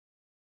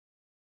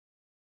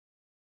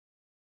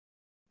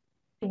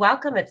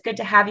Welcome. It's good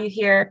to have you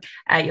here.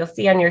 You'll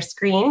see on your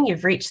screen,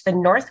 you've reached the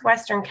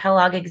Northwestern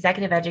Kellogg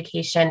Executive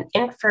Education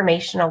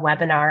informational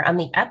webinar on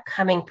the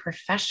upcoming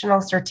Professional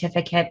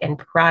Certificate in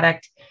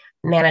Product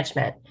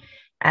Management.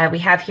 We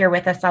have here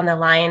with us on the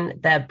line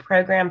the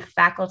program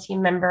faculty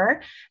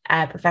member,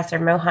 Professor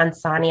Mohan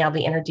Sani. I'll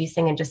be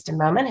introducing in just a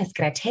moment. He's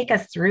going to take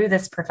us through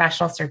this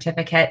professional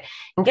certificate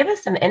and give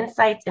us some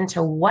insights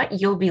into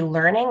what you'll be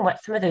learning,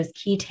 what some of those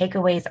key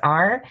takeaways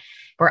are.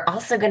 We're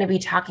also going to be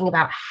talking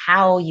about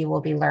how you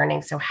will be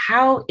learning. So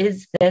how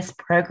is this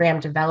program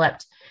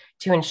developed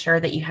to ensure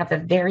that you have the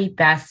very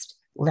best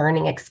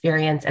learning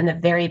experience and the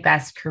very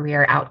best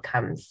career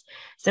outcomes?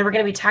 So we're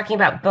going to be talking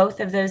about both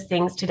of those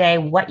things today,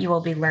 what you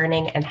will be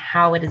learning and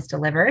how it is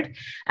delivered.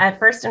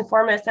 First and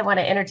foremost, I want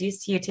to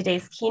introduce to you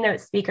today's keynote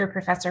speaker,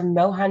 Professor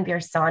Mohan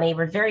Sani.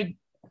 We're very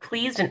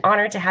pleased and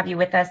honored to have you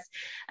with us,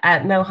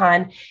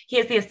 Mohan. He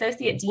is the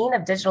Associate Dean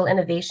of Digital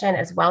Innovation,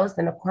 as well as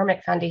the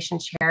McCormick Foundation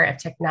Chair of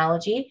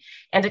Technology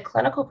and a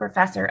Clinical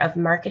Professor of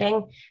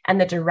Marketing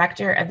and the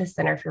Director of the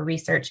Center for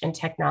Research in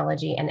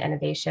Technology and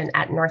Innovation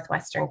at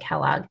Northwestern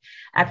Kellogg.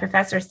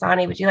 Professor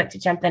Sani, would you like to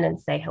jump in and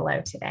say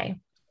hello today?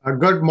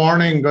 Good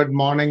morning,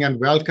 and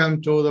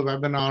welcome to the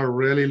webinar.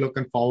 Really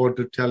looking forward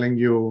to telling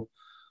you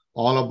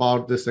all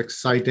about this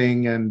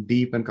exciting and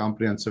deep and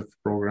comprehensive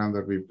program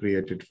that we've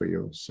created for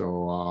you.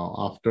 So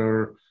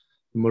after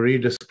Marie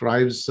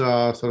describes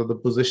sort of the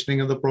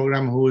positioning of the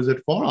program, who is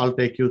it for, I'll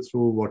take you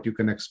through what you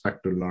can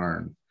expect to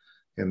learn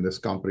in this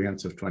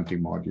comprehensive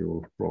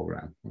 20-module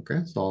program.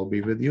 Okay, so I'll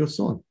be with you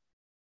soon.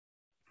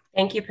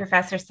 Thank you,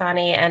 Professor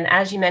Sani. And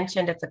as you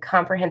mentioned, it's a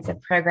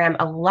comprehensive program,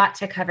 a lot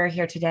to cover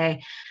here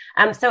today.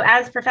 So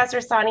as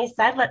Professor Sani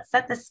said, let's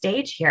set the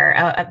stage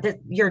here.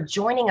 You're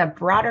joining a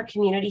broader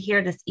community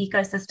here, this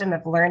ecosystem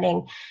of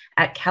learning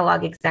at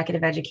Kellogg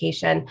Executive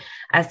Education.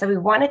 So we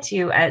wanted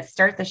to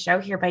start the show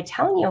here by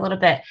telling you a little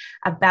bit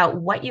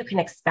about what you can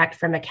expect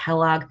from a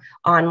Kellogg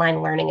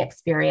online learning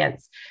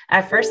experience.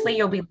 Firstly,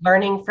 you'll be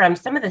learning from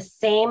some of the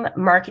same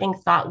marketing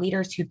thought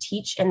leaders who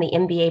teach in the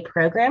MBA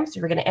program.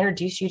 So we're going to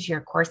introduce you to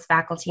your course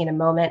faculty in a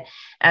moment.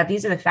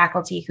 These are the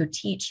faculty who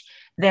teach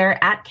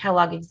there at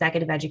Kellogg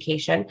Executive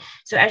Education.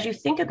 So as you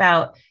think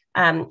about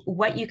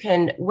what you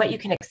can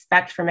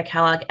expect from a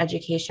Kellogg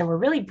education, we're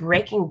really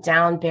breaking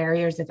down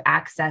barriers of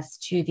access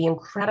to the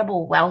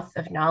incredible wealth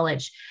of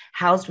knowledge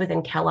housed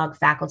within Kellogg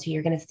faculty.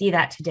 You're going to see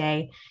that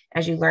today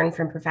as you learn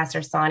from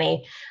Professor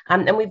Sani.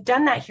 And we've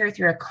done that here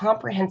through a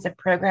comprehensive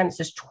program. This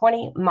is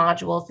 20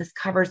 modules. This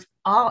covers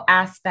all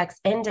aspects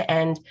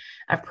end-to-end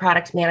of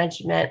product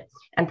management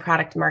and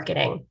product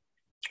marketing.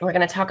 We're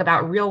going to talk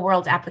about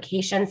real-world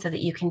applications so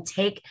that you can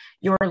take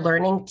your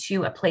learning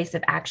to a place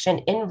of action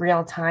in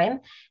real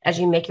time as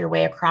you make your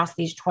way across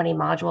these 20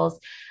 modules.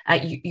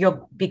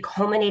 You'll be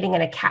culminating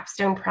in a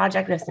capstone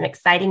project. We have some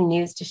exciting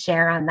news to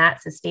share on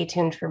that, so stay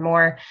tuned for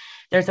more.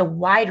 There's a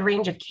wide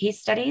range of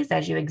case studies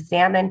as you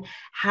examine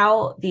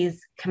how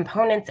these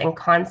components and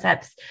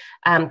concepts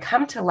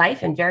come to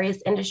life in various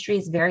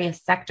industries,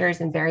 various sectors,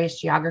 and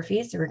various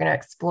geographies. So we're going to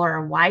explore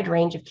a wide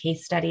range of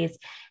case studies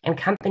and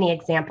company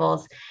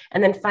examples.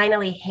 And then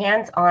finally,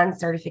 hands-on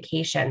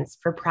certifications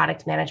for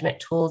product management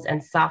tools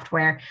and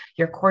software,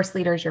 your course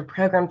leaders, your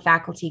program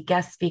faculty,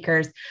 guest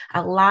speakers,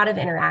 a lot of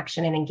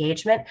interaction and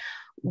engagement,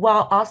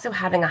 while also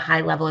having a high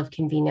level of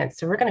convenience.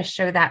 So we're going to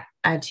show that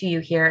to you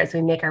here as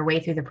we make our way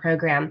through the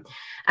program.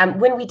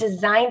 When we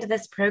designed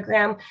this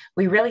program,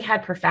 we really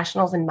had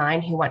professionals in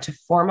mind who want to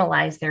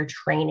formalize their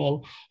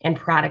training in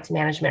product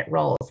management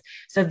roles.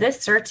 So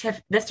this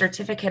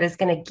certificate is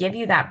going to give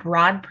you that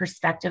broad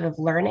perspective of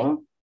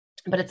learning,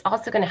 but it's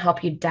also going to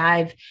help you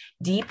dive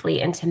deeply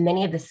into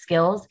many of the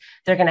skills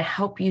that are going to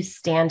help you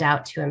stand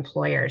out to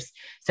employers.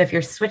 So if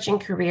you're switching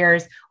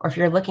careers or if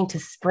you're looking to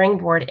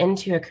springboard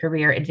into a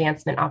career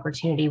advancement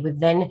opportunity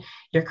within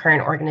your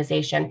current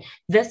organization,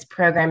 this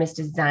program is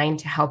designed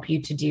to help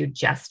you to do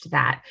just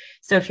that.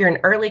 So if you're an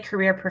early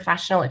career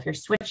professional, if you're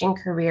switching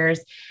careers,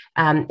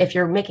 if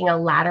you're making a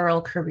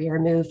lateral career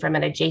move from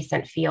an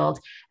adjacent field,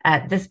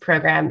 this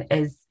program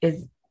is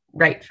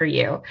right for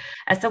you.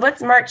 So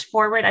let's march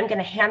forward. I'm going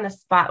to hand the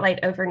spotlight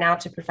over now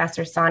to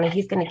Professor Sani.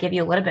 He's going to give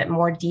you a little bit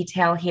more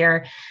detail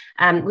here.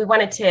 We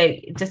wanted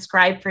to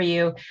describe for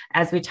you,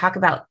 as we talk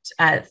about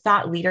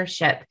thought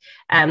leadership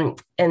and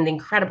the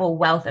incredible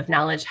wealth of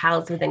knowledge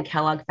housed within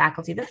Kellogg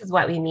faculty. This is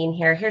what we mean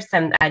here. Here's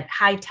some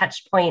high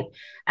touch point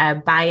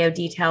bio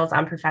details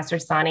on Professor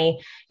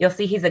Sani. You'll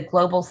see he's a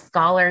global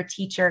scholar,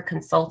 teacher,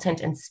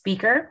 consultant, and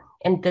speaker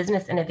in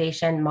business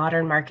innovation,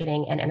 modern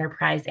marketing, and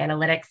enterprise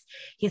analytics.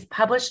 He's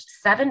published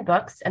 7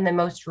 books, and the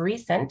most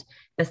recent,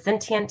 The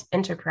Sentient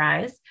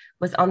Enterprise,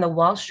 was on the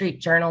Wall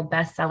Street Journal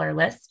bestseller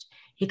list.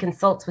 He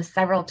consults with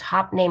several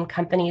top name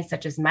companies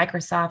such as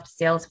Microsoft,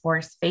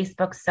 Salesforce,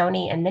 Facebook,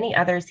 Sony, and many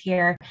others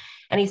here.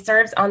 And he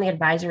serves on the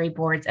advisory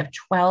boards of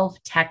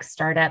 12 tech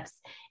startups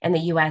in the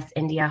US,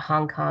 India,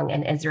 Hong Kong,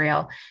 and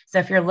Israel. So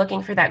if you're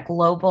looking for that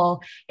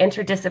global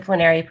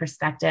interdisciplinary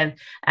perspective,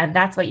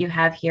 that's what you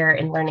have here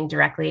in learning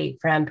directly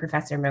from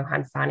Professor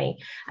Mohan Sawhney.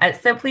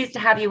 So pleased to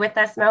have you with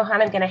us,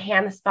 Mohan. I'm going to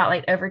hand the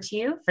spotlight over to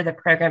you for the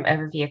program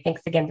overview.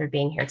 Thanks again for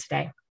being here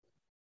today.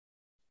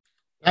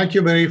 Thank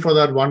you, Mary, for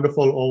that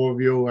wonderful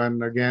overview.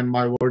 And again,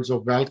 my words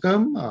of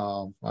welcome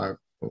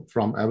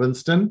from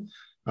Evanston.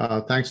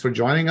 Thanks for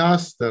joining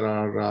us. There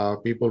are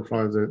people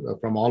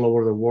from all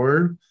over the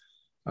world,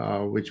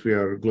 which we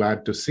are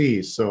glad to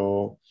see.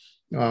 So,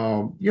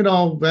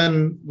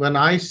 when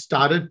I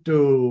started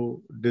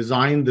to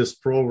design this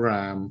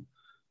program,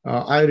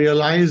 I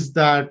realized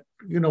that,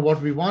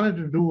 what we wanted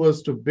to do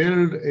was to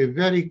build a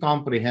very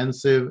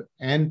comprehensive,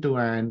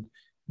 end-to-end,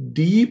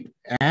 deep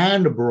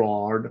and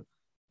broad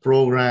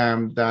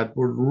program that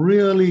would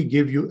really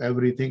give you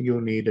everything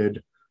you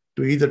needed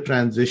to either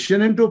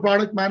transition into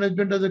product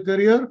management as a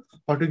career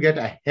or to get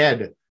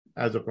ahead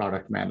as a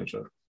product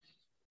manager.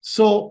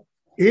 So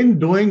in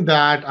doing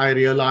that, I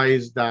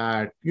realized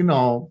that,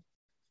 now,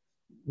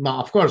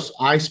 of course,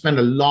 I spend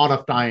a lot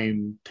of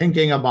time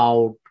thinking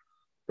about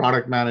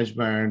product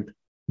management,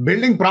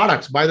 building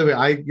products. By the way,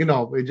 if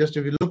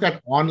you look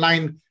at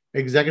online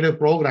executive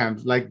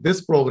programs like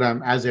this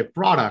program as a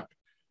product,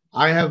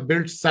 I have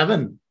built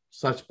 7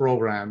 such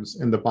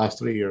programs in the past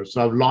 3 years.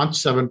 So I've launched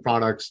 7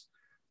 products,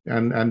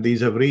 and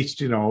these have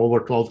reached, over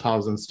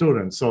 12,000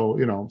 students.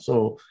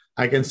 So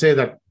I can say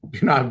that,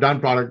 I've done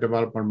product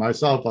development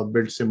myself. I've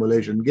built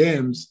simulation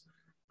games.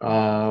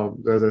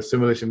 There's a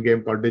simulation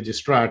game called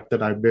Digistrat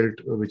that I built,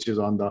 which is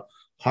on the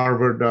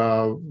Harvard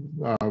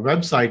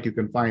website. You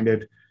can find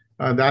it.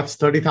 That's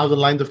 30,000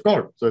 lines of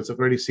code. So it's a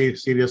pretty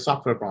serious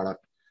software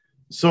product.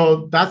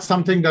 So that's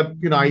something that,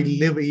 I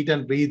live, eat,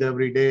 and breathe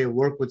every day,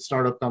 work with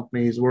startup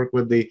companies, work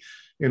with the,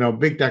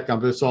 big tech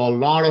companies. So a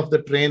lot of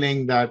the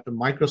training that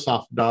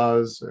Microsoft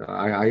does,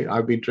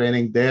 I've been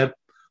training their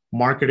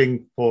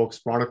marketing folks,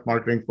 product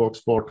marketing folks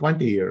for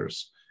 20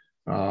 years.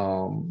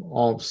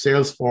 Of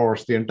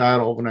Salesforce, the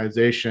entire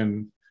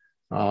organization,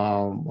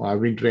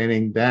 I've been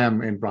training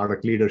them in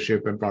product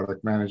leadership and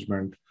product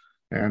management.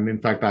 And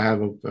in fact, I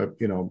have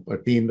a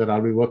team that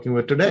I'll be working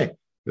with today.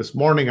 This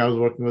morning, I was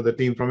working with a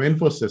team from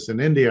Infosys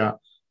in India,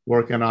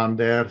 working on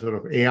their sort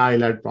of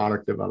AI-led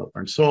product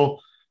development. So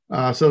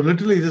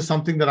literally, this is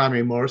something that I'm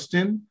immersed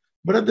in.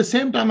 But at the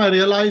same time, I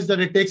realized that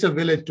it takes a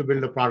village to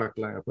build a product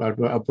like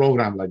a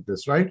program like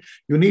this, right?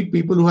 You need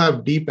people who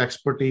have deep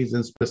expertise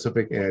in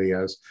specific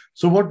areas.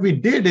 So what we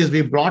did is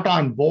we brought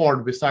on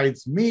board,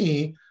 besides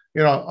me,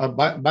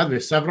 by the way,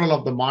 several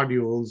of the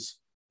modules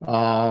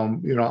are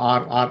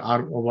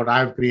what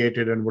I've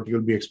created and what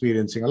you'll be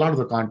experiencing, a lot of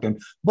the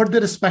content, but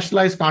there is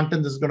specialized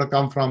content that's going to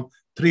come from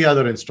 3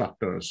 other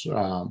instructors.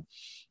 And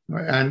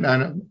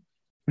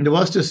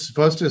the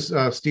first is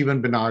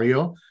Stephen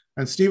Binario.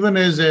 And Stephen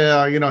is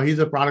he's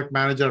a product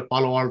manager at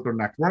Palo Alto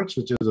Networks,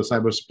 which is a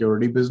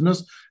cybersecurity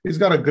business. He's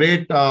got a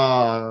great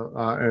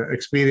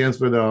experience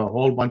with a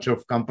whole bunch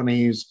of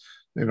companies,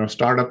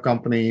 startup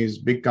companies,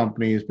 big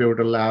companies,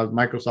 Pivotal Labs,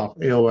 Microsoft,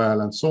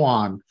 AOL, and so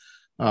on.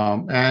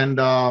 And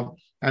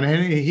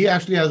he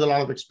actually has a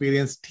lot of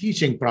experience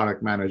teaching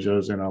product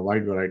managers in a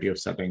wide variety of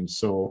settings.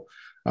 So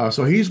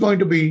he's going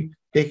to be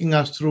taking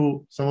us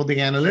through some of the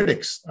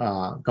analytics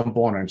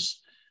components,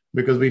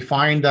 because we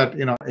find that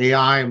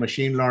AI,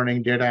 machine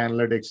learning, data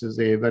analytics is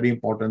a very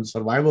important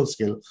survival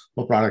skill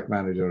for product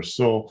managers.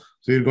 So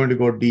you're going to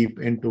go deep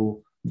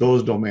into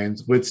those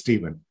domains with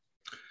Stephen.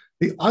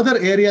 The other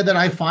area that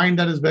I find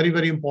that is very,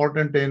 very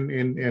important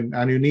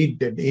and you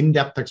need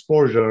in-depth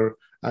exposure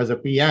as a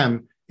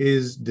PM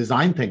is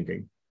design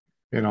thinking,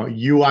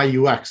 UI,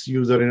 UX,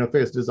 user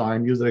interface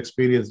design, user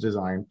experience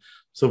design.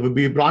 So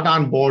we brought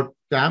on board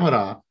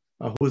Tamara,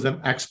 who's an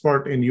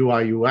expert in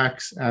UI,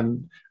 UX,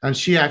 and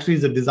she actually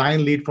is a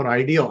design lead for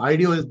IDEO.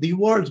 IDEO is the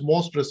world's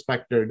most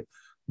respected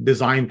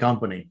design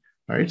company,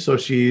 right? So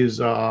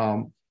she's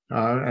and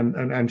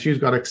she's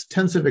got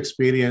extensive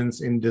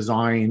experience in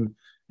design,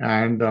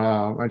 and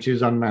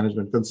she's done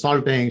management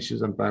consulting,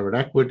 she's done private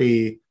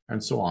equity,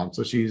 and so on.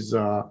 So she's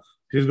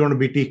going to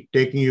be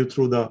taking you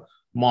through the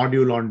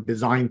module on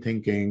design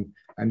thinking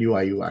and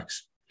UI,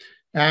 UX.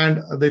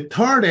 And the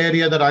third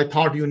area that I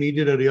thought you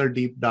needed a real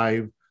deep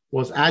dive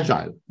was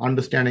Agile,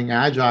 understanding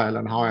Agile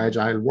and how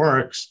Agile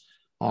works,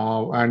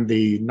 and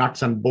the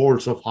nuts and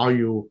bolts of how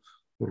you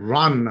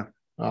run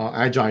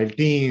Agile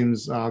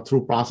teams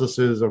through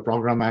processes or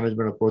program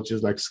management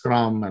approaches like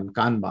Scrum and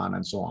Kanban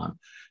and so on.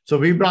 So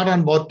we brought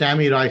on both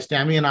Tammy Rice.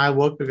 Tammy and I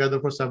worked together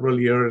for several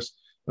years.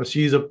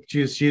 She's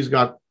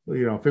got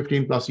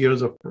 15 plus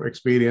years of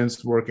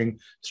experience working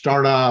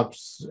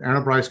startups,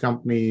 enterprise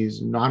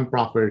companies,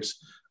 nonprofits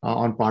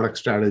on product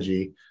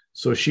strategy.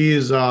 So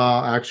she's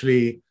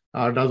actually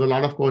does a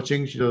lot of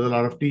coaching. She does a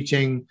lot of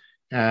teaching.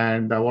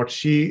 And what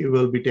she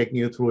will be taking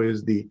you through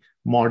is the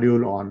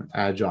module on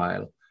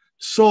Agile.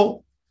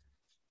 So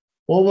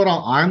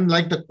overall, I'm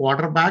like the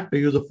quarterback, to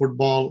use a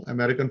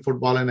American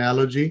football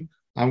analogy.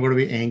 I'm going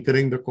to be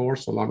anchoring the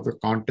course, a lot of the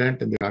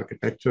content and the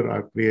architecture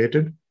I've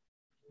created.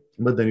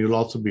 But then you'll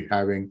also be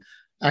having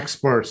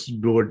experts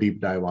do a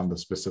deep dive on the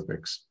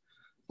specifics.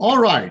 All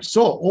right,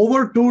 so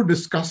over to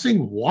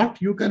discussing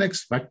what you can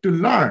expect to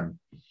learn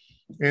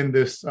in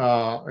this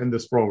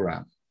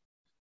program.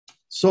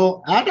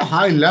 So at a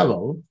high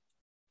level,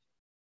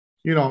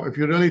 if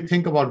you really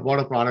think about what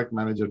a product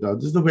manager does,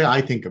 this is the way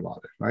I think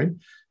about it, right?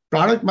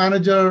 Product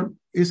manager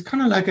is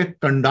kind of like a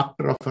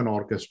conductor of an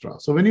orchestra.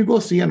 So when you go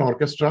see an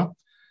orchestra,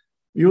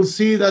 you'll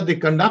see that the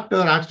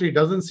conductor actually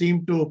doesn't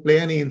seem to play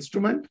any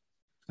instrument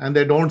and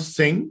they don't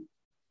sing,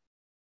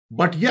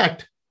 but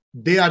yet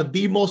they are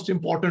the most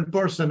important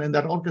person in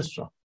that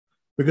orchestra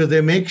because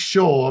they make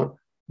sure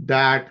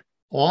that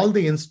all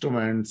the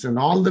instruments and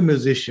all the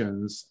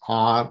musicians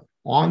are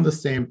on the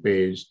same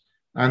page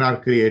and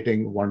are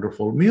creating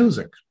wonderful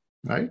music,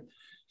 right?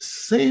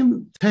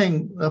 Same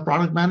thing a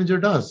product manager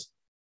does,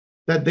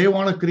 that they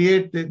want to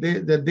create,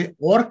 they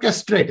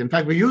orchestrate. In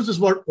fact, we use this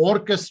word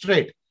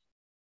orchestrate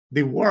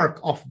the work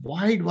of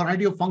wide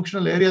variety of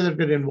functional areas that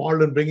get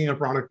involved in bringing a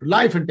product to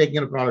life and taking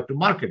a product to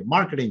market,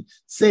 marketing,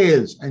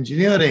 sales,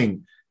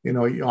 engineering,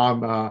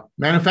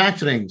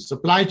 manufacturing,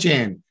 supply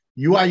chain,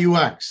 UI,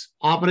 UX,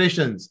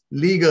 operations,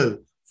 legal,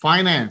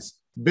 finance,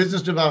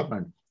 business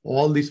development.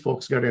 All these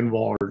folks get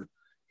involved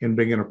in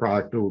bringing a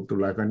product to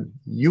life. And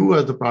you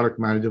as the product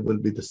manager will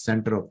be the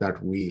center of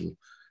that wheel.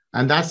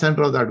 And that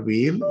center of that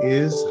wheel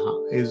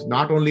is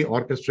not only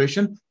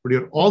orchestration, but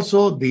you're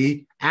also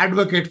the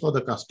advocate for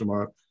the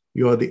customer.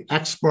 You're the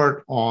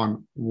expert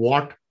on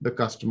what the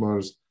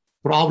customer's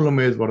problem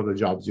is, what are the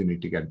jobs you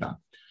need to get done.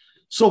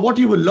 So what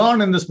you will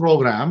learn in this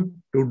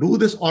program to do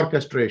this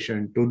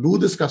orchestration, to do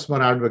this customer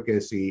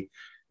advocacy,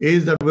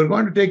 is that we're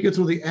going to take you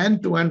through the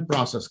end-to-end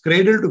process,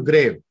 cradle to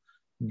grave,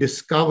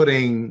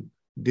 discovering,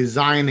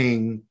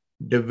 designing,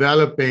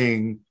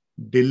 developing,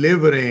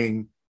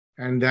 delivering,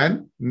 and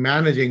then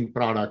managing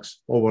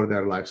products over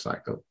their life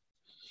cycle.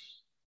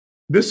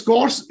 This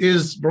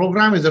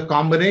program is a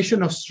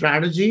combination of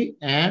strategy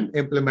and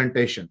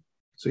implementation.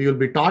 So you'll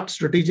be taught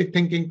strategic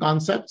thinking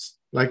concepts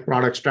like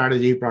product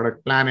strategy,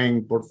 product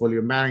planning,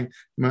 portfolio management,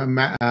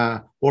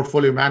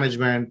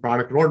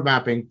 product road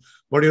mapping,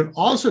 but you'll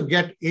also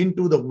get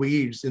into the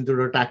weeds, into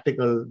the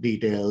tactical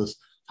details.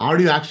 How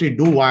do you actually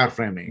do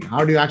wireframing?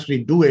 How do you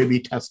actually do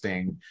A/B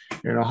testing?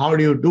 How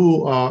do you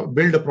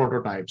build a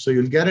prototype? So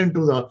you'll get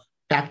into the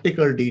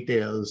tactical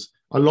details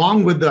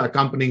along with the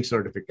accompanying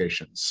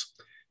certifications.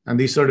 And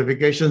these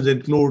certifications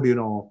include,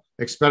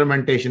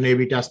 experimentation,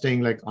 A/B testing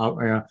like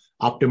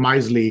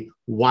Optimizely,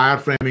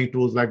 wireframing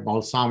tools like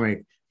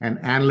Balsamic, and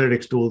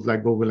analytics tools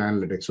like Google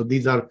Analytics. So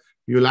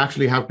you'll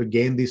actually have to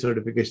gain these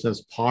certifications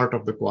as part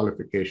of the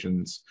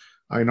qualifications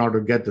in order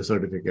to get the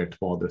certificate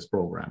for this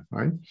program,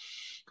 right?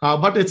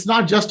 But it's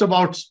not just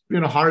about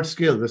hard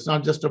skills. It's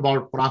not just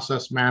about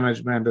process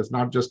management. It's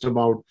not just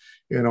about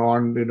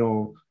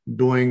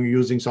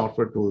using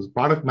software tools.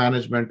 Product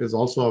management is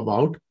also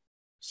about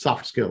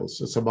soft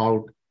skills. It's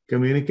about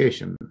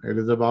communication. It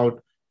is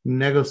about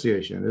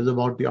negotiation. It is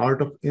about the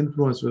art of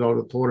influence without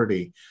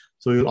authority.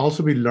 So you'll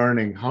also be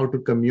learning how to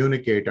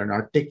communicate and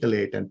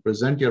articulate and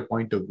present your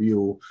point of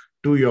view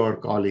to your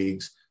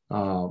colleagues.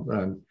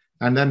 And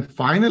then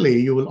finally,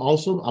 you will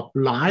also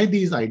apply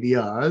these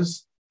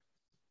ideas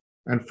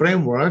and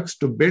frameworks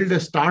to build a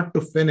start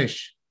to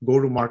finish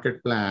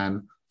go-to-market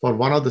plan for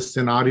one of the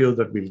scenarios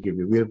that we'll give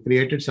you. We have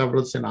created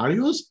several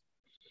scenarios,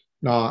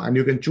 and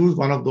you can choose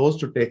one of those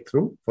to take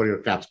through for your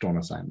capstone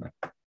assignment.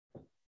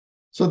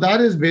 So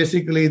that is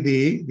basically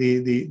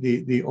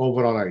the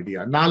overall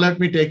idea. Now let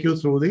me take you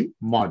through the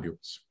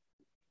modules.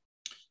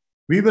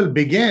 We will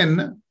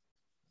begin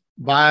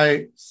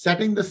by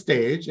setting the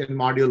stage in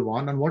module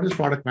 1 on what is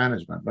product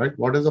management, right?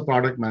 What is a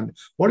product man?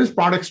 What is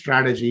product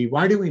strategy?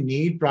 Why do we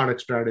need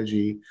product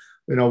strategy?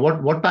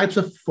 What types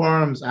of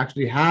firms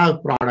actually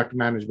have product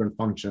management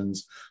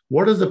functions?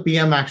 What does the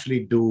PM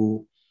actually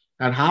do?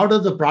 And how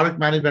does the product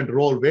management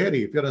role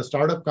vary? If you're a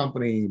startup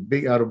company,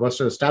 big or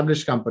versus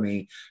established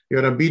company,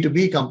 you're a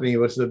B2B company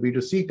versus a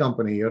B2C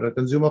company, you're a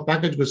consumer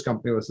packaged goods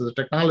company versus a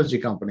technology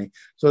company.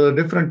 So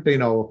the different,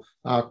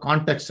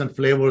 contexts and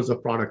flavors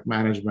of product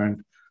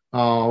management.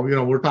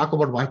 We'll talk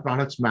about why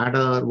products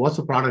matter. What's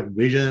the product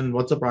vision?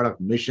 What's the product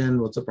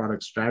mission? What's the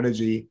product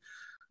strategy?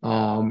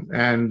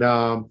 And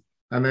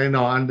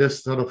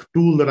this sort of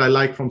tool that I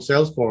like from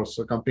Salesforce,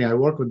 a company I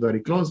work with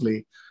very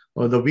closely,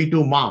 or the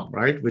V2 MOM,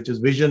 right? Which is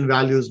vision,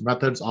 values,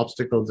 methods,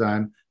 obstacles,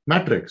 and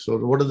metrics. So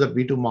what does that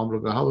V2 MOM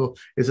look like? How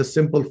is a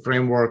simple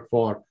framework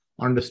for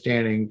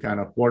understanding kind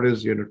of what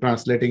is,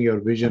 translating your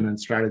vision and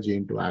strategy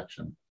into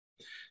action.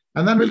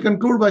 And then we'll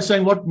conclude by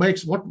saying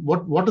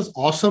what does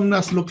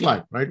awesomeness look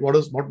like, right?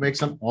 What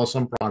makes an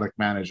awesome product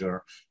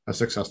manager, a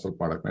successful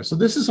product manager? So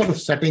this is sort of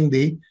setting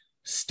the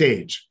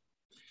stage.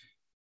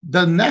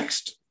 The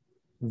next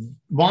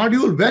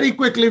module, very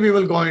quickly, we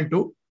will go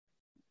into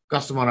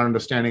customer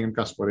understanding and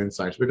customer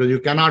insights, because you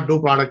cannot do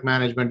product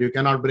management. You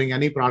cannot bring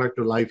any product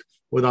to life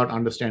without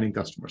understanding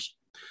customers.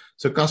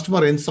 So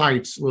customer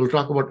insights, we'll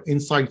talk about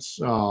insights.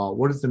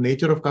 What is the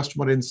nature of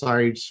customer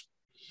insights?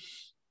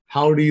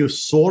 How do you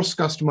source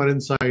customer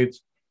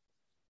insights?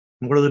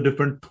 What are the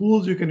different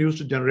tools you can use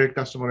to generate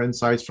customer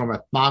insights, from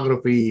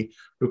ethnography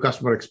to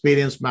customer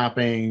experience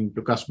mapping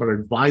to customer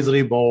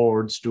advisory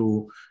boards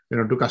to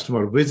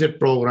customer visit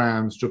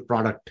programs to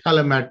product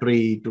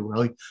telemetry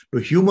to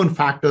human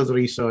factors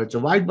research, a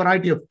wide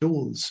variety of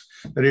tools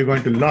that you're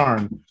going to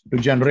learn to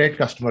generate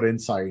customer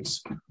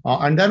insights.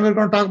 And then we're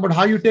going to talk about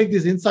how you take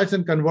these insights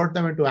and convert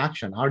them into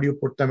action. How do you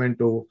put them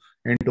into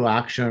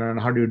action, and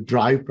how do you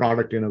drive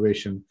product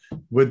innovation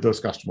with those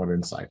customer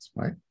insights,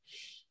 right?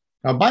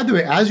 By the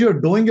way, as you're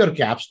doing your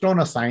capstone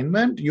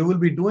assignment, you will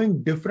be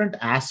doing different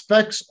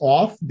aspects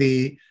of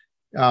the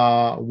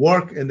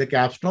work in the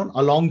capstone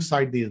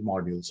alongside these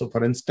modules. So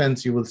for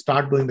instance, you will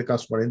start doing the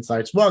customer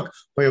insights work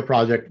for your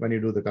project when you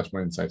do the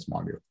customer insights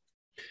module.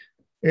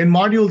 In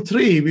module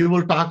 3, we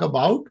will talk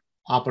about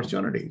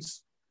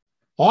opportunities.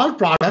 All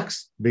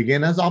products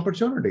begin as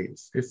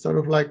opportunities. It's sort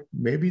of like,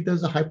 maybe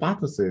there's a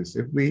hypothesis.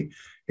 If we,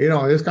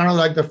 it's kind of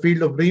like the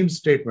field of dreams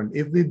statement.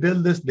 If we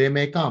build this, they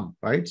may come,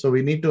 right? So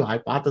we need to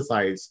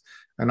hypothesize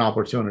an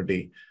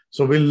opportunity.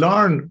 So we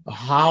learn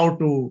how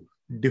to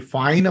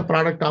define a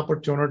product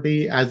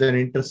opportunity as an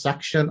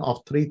intersection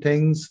of 3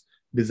 things: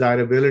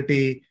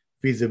 desirability,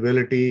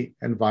 feasibility,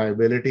 and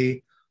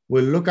viability.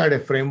 We'll look at a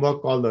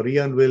framework called the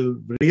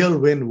real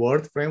win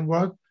worth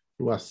framework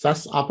to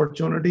assess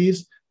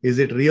opportunities. Is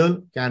it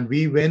real? Can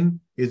we win?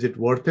 Is it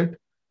worth it?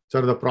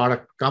 So the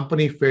product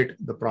company fit,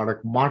 the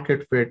product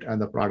market fit, and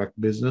the product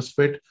business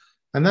fit.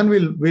 And then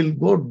we'll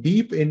go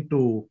deep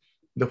into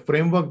the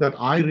framework that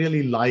I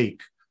really like,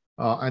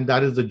 and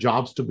that is the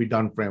jobs to be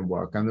done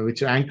framework, and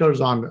which anchors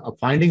on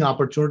finding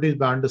opportunities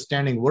by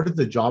understanding what is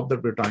the job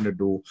that we're trying to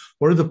do,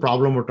 what is the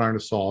problem we're trying to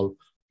solve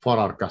for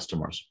our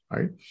customers,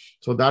 right?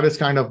 So that is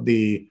kind of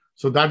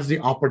that's the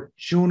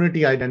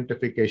opportunity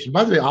identification.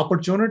 By the way,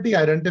 opportunity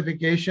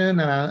identification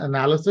and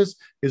analysis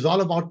is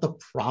all about the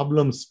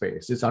problem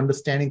space. It's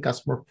understanding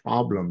customer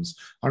problems,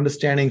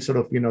 understanding sort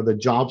of, the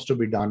jobs to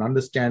be done,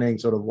 understanding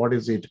sort of what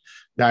is it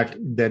that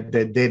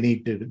they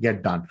need to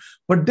get done.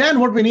 But then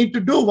what we need to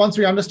do once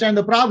we understand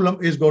the problem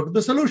is go to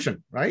the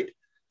solution, right?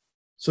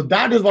 So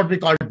that is what we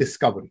call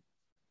discovery.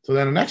 So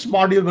then the next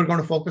module, we're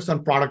going to focus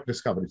on product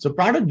discovery. So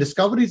product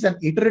discovery is an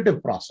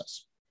iterative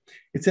process.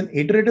 It's an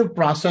iterative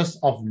process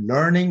of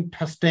learning,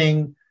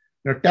 testing,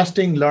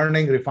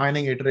 learning,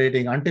 refining,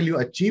 iterating until you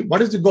achieve.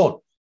 What is the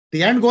goal?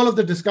 The end goal of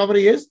the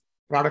discovery is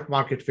product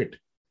market fit.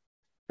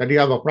 That you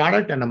have a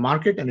product and a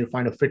market, and you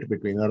find a fit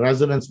between, a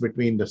resonance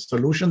between the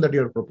solution that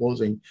you're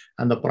proposing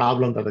and the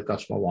problem that the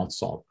customer wants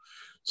solved.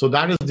 So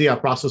that is the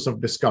process of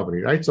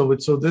discovery, right? So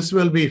this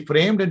will be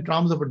framed in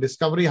terms of a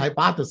discovery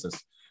hypothesis.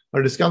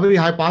 A discovery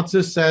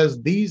hypothesis says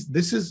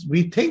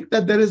we think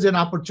that there is an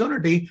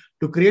opportunity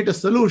to create a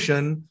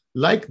solution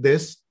like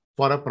this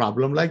for a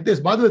problem like this.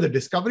 By the way, the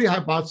discovery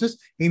hypothesis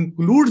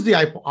includes the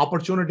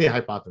opportunity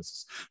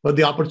hypothesis, but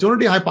the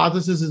opportunity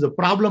hypothesis is a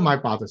problem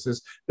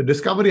hypothesis. The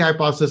discovery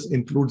hypothesis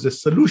includes a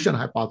solution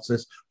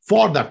hypothesis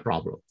for that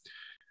problem.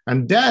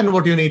 And then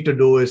what you need to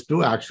do is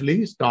to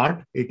actually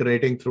start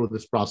iterating through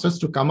this process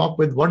to come up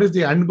with what is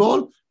the end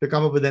goal, to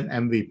come up with an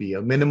MVP,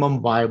 a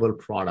minimum viable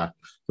product.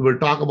 So we'll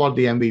talk about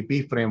the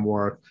MVP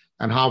framework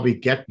and how we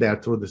get there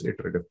through this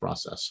iterative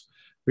process.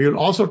 We will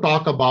also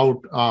talk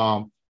about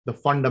the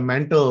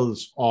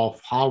fundamentals of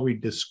how we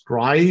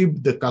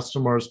describe the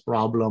customer's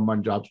problem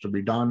and jobs to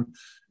be done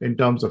in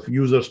terms of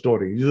user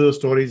story. User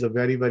story is a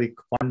very, very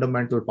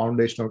fundamental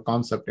foundational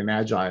concept in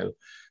Agile.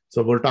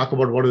 So we'll talk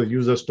about what are the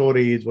user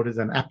stories, what is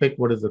an epic,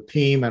 what is the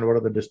theme, and what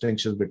are the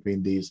distinctions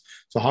between these.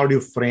 So how do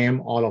you frame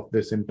all of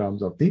this in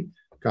terms of the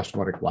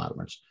customer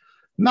requirements?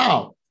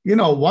 Now,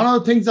 one of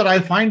the things that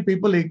I find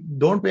people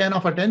don't pay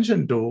enough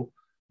attention to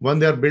when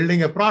they're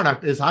building a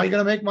product is how are you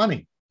going to make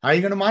money? How are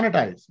you going to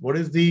monetize? What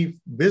is the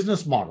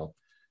business model?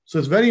 So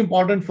it's very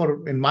important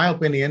in my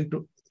opinion,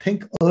 to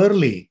think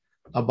early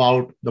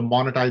about the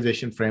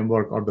monetization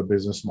framework or the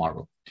business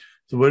model.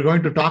 So we're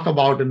going to talk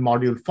about in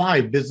module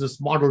 5,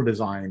 business model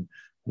design.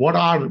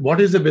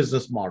 What is a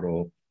business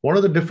model? What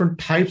are the different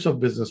types of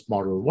business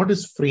model? What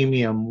is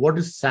freemium? What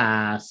is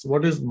SaaS?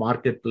 What is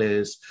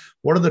marketplace?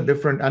 What are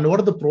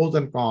the pros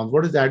and cons?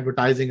 What is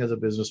advertising as a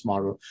business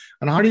model?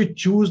 And how do you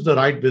choose the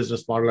right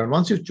business model? And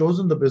once you've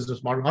chosen the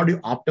business model, how do you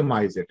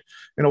optimize it?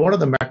 What are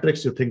the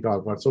metrics you think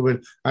about? So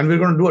we're going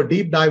to do a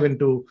deep dive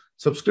into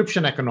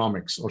subscription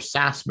economics or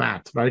SaaS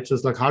math, right? So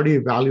it's like, how do you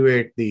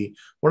evaluate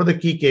what are the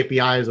key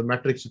KPIs or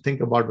metrics you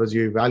think about as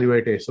you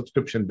evaluate a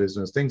subscription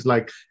business? Things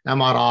like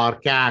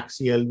MRR, CAC,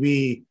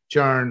 CLV,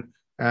 churn,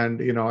 and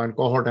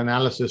cohort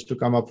analysis to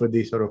come up with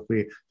these sort of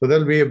so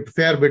there'll be a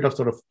fair bit of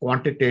sort of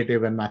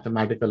quantitative and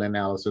mathematical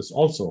analysis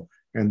also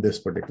in this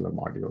particular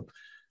module.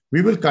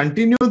 We will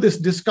continue this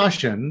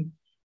discussion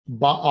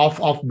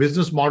of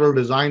business model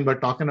design by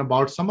talking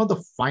about some of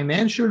the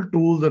financial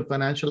tools and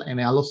financial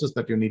analysis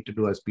that you need to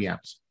do as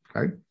PMs,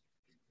 right?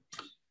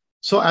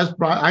 So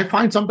I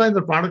find sometimes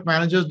the product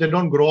managers, they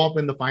don't grow up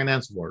in the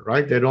finance world,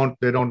 right? They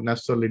don't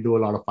necessarily do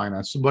a lot of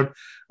finance. But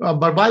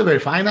by the way,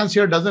 finance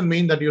here doesn't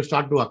mean that you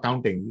start to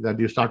accounting, that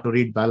you start to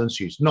read balance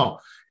sheets. No,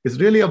 it's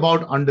really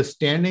about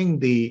understanding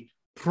the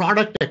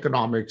product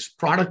economics,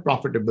 product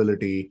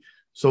profitability.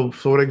 So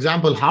for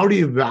example, how do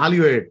you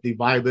evaluate the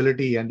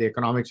viability and the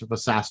economics of a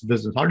SaaS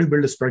business? How do you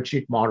build a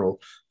spreadsheet model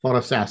for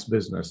a SaaS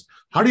business?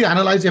 How do you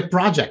analyze a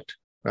project,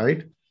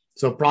 right?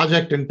 So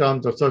project in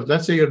terms of, so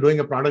let's say you're doing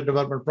a product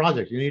development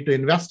project, you need to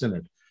invest in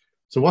it.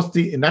 So what's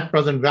the net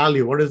present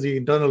value? What is the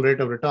internal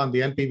rate of return,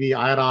 the NPV,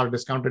 IRR,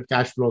 discounted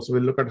cash flow? So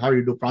we'll look at how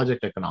you do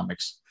project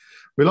economics.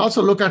 We'll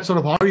also look at sort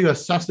of how you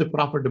assess the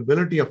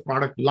profitability of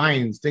product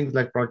lines, things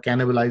like product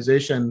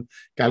cannibalization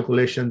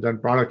calculations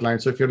and product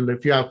lines. So if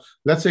you have,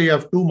 let's say you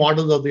have 2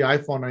 models of the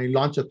iPhone and you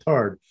launch a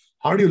third,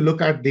 how do you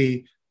look at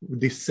the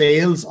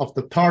sales of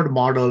the third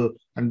model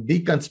and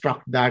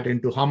deconstruct that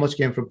into how much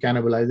came from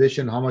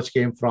cannibalization, how much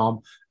came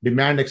from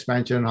demand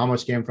expansion, how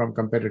much came from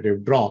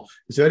competitive draw?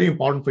 It's very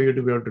important for you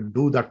to be able to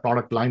do that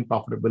product line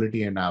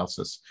profitability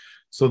analysis.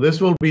 So this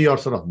will be your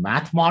sort of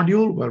math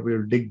module where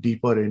we'll dig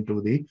deeper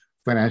into the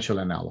financial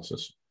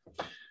analysis.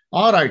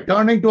 All right,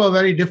 turning to a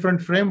very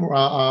different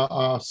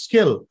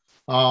skill.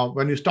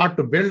 When you start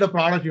to build a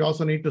product, you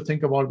also need to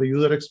think about the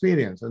user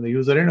experience and the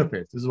user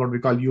interface. This is what we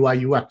call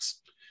UI UX.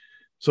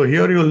 So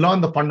here you'll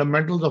learn the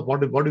fundamentals of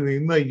what do we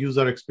mean by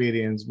user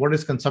experience, what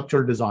is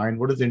conceptual design,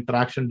 what is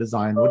interaction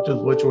design, what is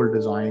virtual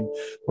design,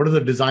 what does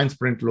the design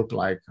sprint look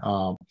like?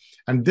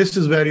 And this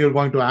is where you're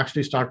going to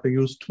actually start to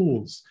use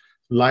tools,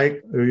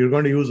 like you're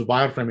going to use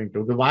wireframing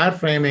tool. The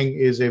wireframing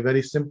is a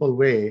very simple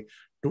way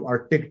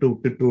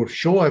to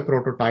show a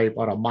prototype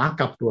or a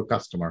mock-up to a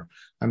customer.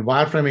 And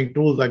wireframing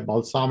tools like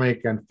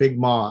Balsamic and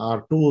Figma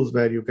are tools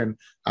where you can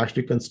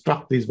actually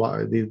construct these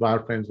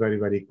wireframes very,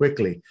 very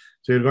quickly.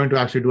 So you're going to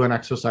actually do an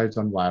exercise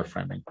on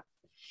wireframing.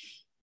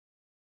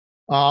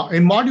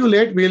 In Module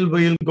 8,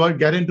 we'll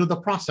get into the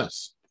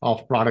process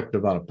of product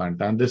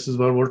development. And this is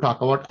where we'll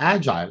talk about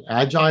Agile.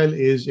 Agile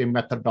is a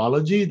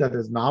methodology that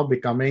is now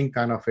becoming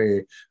kind of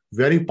a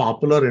very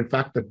popular, in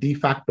fact, the de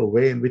facto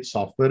way in which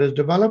software is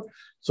developed.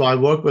 So I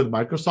work with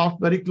Microsoft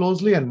very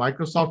closely, and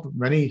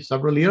Microsoft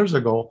several years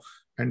ago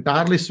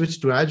entirely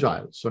switched to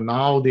Agile. So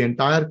now the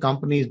entire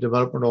company's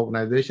development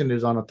organization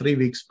is on a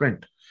 3-week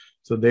sprint.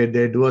 So they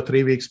do a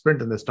 3-week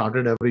sprint and they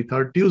started every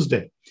third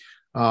Tuesday.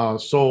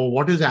 So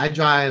what is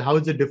Agile? How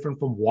is it different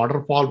from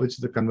Waterfall, which is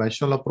the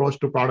conventional approach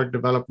to product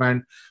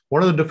development?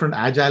 What are the different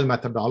Agile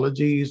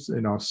methodologies,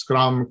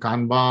 Scrum,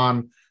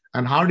 Kanban,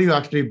 and how do you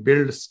actually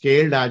build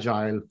scaled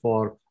Agile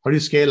how do you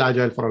scale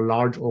Agile for a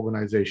large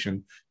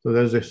organization? So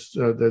there's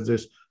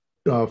this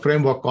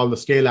framework called the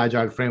Scale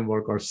Agile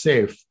Framework, or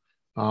SAFe.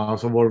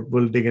 So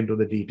we'll dig into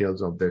the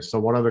details of this. So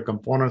what are the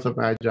components of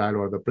Agile,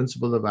 or the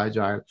principles of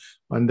Agile,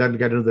 and then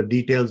get into the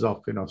details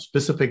of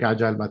specific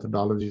Agile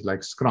methodologies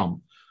like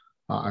Scrum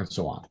and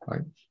so on.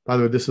 Right. By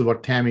the way, this is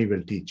what Tammy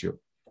will teach you.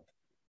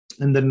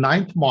 In the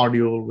 9th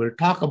module, we'll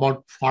talk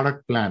about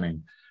product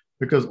planning.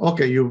 Because,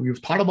 okay, you've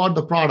thought about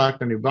the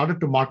product and you brought it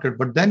to market,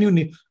 but then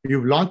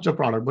you've launched a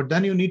product, but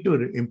then you need to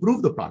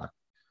improve the product,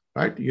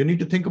 right? You need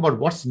to think about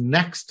what's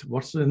next,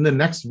 what's in the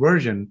next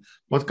version,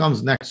 what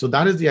comes next. So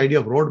that is the idea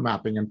of road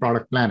mapping and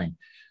product planning.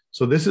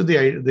 So this is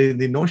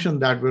the notion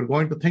that we're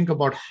going to think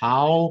about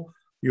how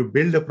you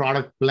build a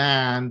product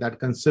plan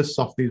that consists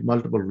of these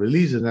multiple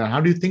releases. And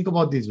how do you think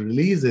about these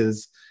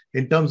releases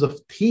in terms of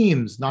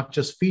themes, not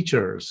just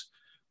features,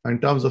 in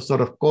terms of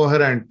sort of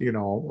coherent,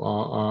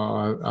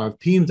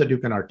 themes that you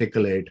can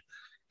articulate,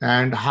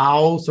 and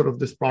how sort of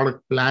this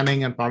product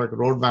planning and product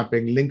road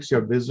mapping links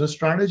your business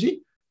strategy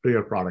to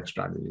your product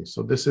strategy.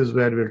 So this is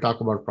where we'll talk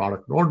about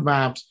product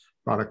roadmaps,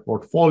 product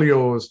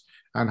portfolios,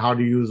 and how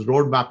to use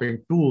road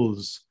mapping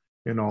tools,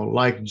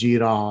 like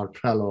Jira,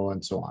 Trello,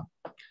 and so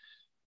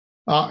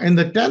on. In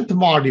the 10th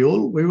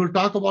module, we will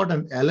talk about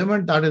an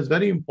element that is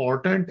very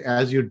important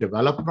as you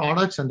develop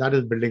products, and that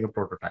is building a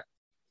prototype.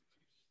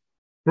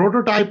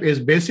 Prototype is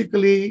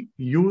basically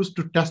used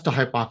to test a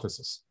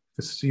hypothesis.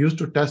 It's used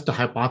to test a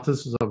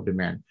hypothesis of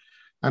demand.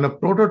 And a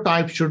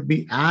prototype should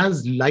be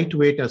as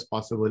lightweight as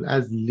possible,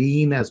 as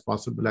lean as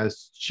possible,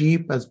 as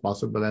cheap as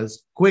possible,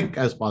 as quick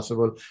as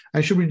possible,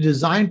 and should be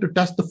designed to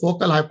test the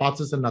focal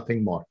hypothesis and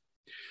nothing more.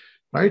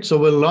 Right? So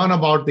we'll learn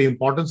about the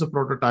importance of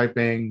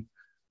prototyping,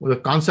 the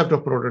concept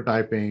of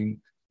prototyping,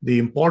 the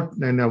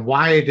important and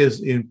why it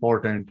is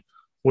important.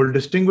 We'll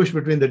distinguish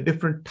between the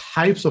different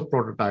types of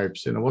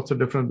prototypes. What's the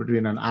difference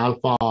between an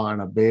alpha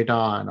and a beta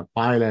and a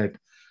pilot,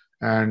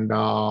 and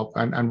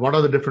what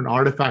are the different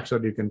artifacts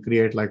that you can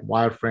create, like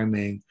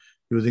wireframing,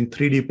 using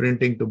 3D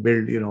printing to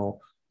build,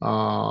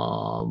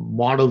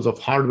 models of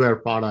hardware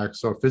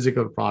products or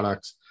physical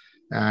products,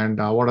 and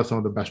what are some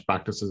of the best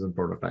practices in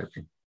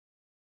prototyping.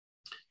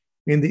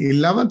 In the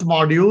 11th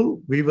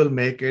module, we will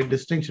make a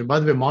distinction. By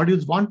the way,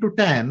 modules 1 to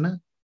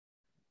 10,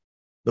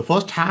 the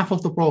first half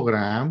of the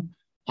program,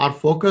 are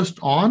focused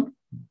on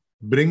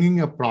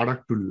bringing a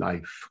product to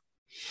life,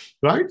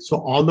 right? So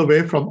all the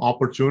way from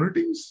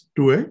opportunities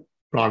to a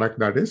product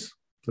that is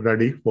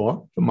ready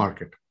for the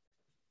market.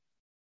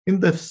 In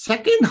the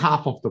second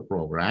half of the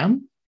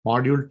program,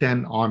 module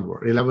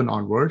 11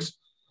 onwards,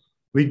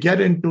 we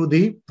get into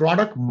the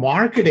product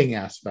marketing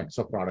aspects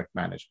of product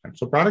management.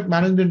 So product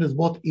management is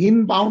both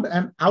inbound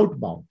and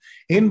outbound.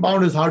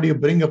 Inbound is how do you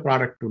bring a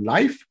product to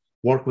life,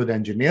 work with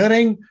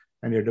engineering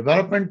and your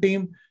development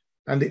team.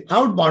 And the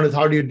outbound is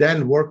how do you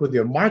then work with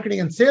your marketing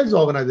and sales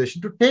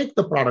organization to take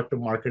the product to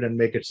market and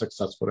make it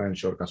successful and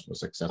ensure customer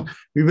success.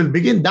 We will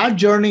begin that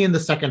journey in the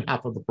second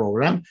half of the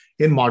program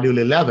in module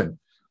 11.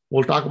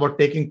 We'll talk about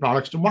taking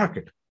products to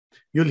market.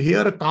 You'll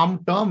hear a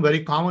common term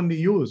very commonly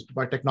used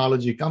by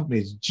technology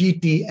companies,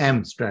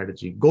 GTM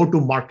strategy,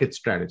 go-to-market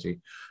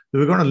strategy. So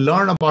we're going to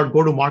learn about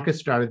go-to-market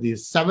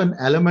strategies, 7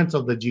 elements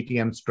of the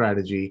GTM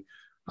strategy,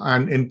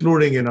 and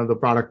including, the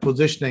product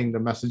positioning, the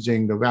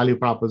messaging, the value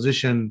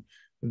proposition,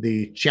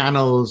 the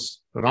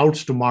channels,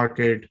 routes to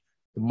market,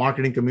 the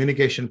marketing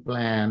communication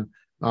plan,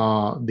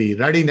 the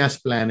readiness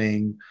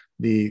planning,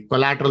 the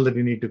collateral that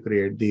you need to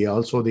create,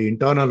 also the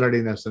internal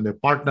readiness and the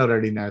partner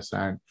readiness,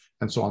 and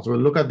so on. So we'll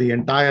look at the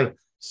entire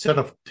set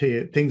of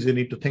things you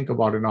need to think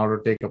about in order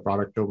to take a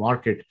product to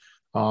market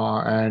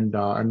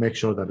and make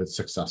sure that it's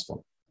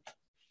successful.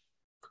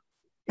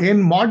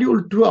 In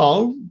module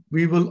 12,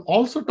 we will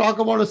also talk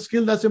about a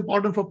skill that's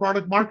important for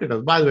product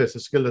marketers. By the way, it's a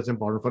skill that's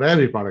important for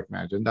every product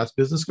manager, and that's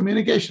business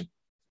communication.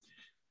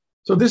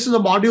 So this is a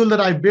module that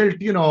I built,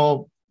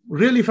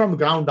 really from the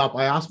ground up.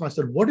 I asked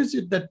myself, what is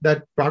it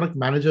that product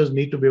managers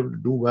need to be able to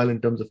do well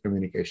in terms of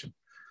communication?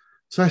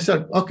 So I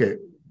said, okay,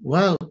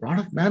 well,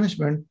 product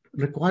management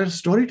requires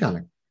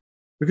storytelling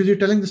because you're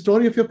telling the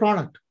story of your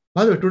product.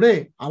 By the way,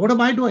 today, what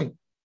am I doing?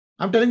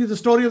 I'm telling you the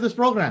story of this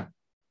program.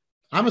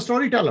 I'm a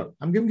storyteller.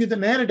 I'm giving you the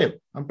narrative.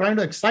 I'm trying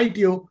to excite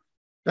you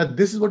that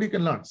this is what you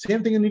can learn.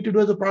 Same thing you need to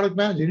do as a product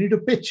manager. You need to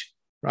pitch,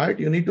 right?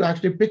 You need to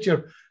actually pitch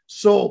your.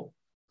 So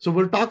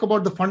we'll talk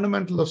about the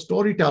fundamental of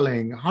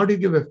storytelling. How do you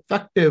give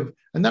effective,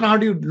 and then how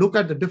do you look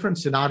at the different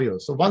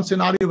scenarios? So one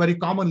scenario very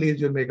commonly is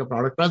you'll make a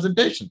product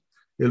presentation.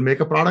 You'll make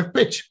a product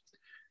pitch.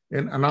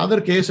 In another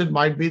case, it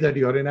might be that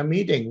you're in a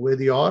meeting with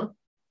your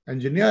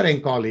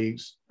engineering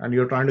colleagues and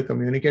you're trying to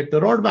communicate the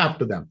roadmap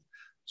to them.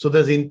 So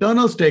there's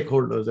internal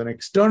stakeholders and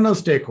external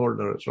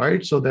stakeholders,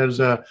 right? So there's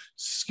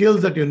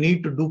skills that you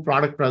need to do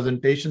product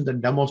presentations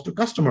and demos to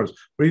customers,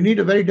 but you need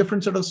a very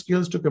different set of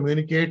skills to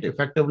communicate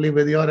effectively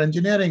with your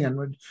engineering and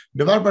with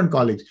development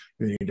colleagues.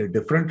 You need a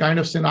different kind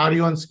of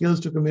scenario and skills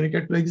to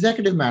communicate to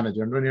executive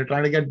manager and when you're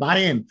trying to get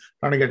buy-in,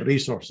 trying to get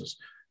resources.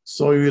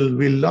 So we'll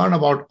learn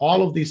about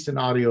all of these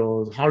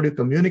scenarios. How do you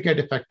communicate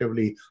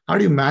effectively? How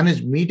do you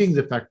manage meetings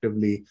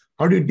effectively?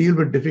 How do you deal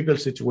with difficult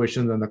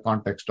situations in the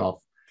context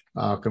of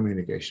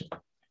communication?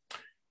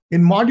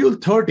 In module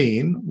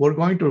 13, we're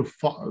going to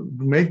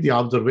make the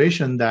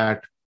observation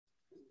that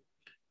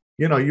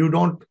you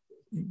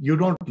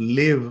don't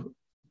live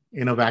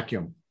in a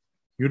vacuum.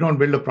 You don't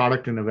build a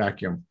product in a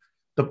vacuum.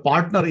 The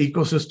partner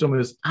ecosystem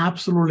is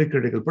absolutely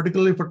critical,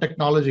 particularly for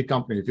technology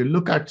companies. If you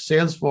look at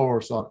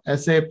Salesforce or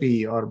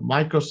SAP or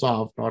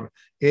Microsoft or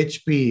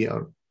HP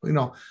or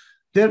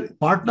their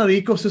partner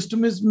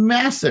ecosystem is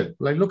massive.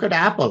 Like look at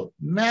Apple,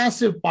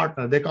 massive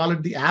partner. They call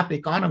it the app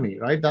economy,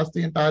 right? That's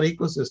the entire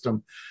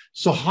ecosystem.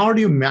 So how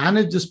do you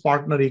manage this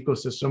partner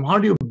ecosystem? How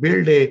do you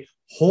build a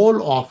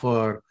whole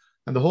offer?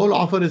 And the whole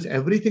offer is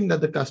everything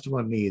that the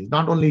customer needs,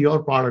 not only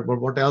your product,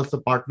 but what else the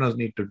partners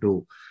need to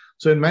do.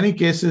 So in many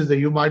cases that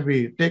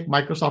take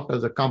Microsoft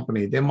as a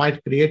company, they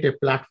might create a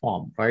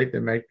platform, right? They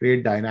might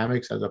create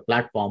Dynamics as a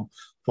platform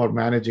for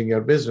managing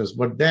your business.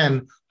 But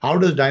then how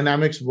does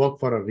Dynamics work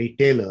for a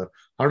retailer?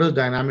 How does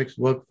Dynamics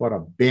work for a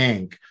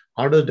bank?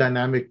 How does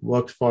Dynamics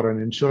work for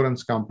an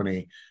insurance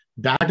company?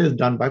 That is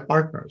done by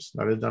partners.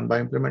 That is done by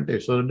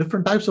implementation. So there are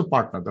different types of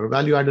partners. There are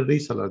value-added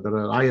resellers. There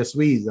are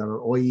ISVs. There are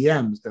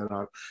OEMs. There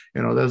are,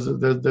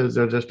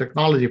 there's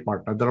technology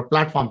partners. There are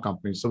platform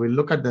companies. So we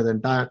look at the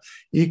entire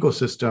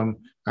ecosystem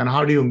and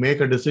how do you make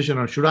a decision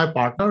on should I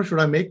partner or should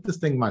I make this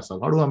thing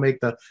myself? How do I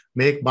make the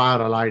make, buy,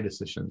 or ally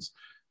decisions?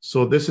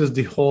 So this is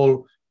the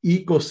whole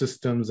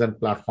ecosystems and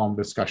platform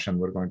discussion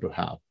we're going to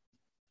have.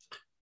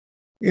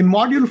 In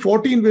module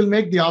 14, we'll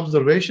make the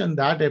observation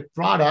that a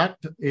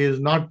product is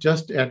not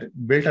just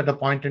built at a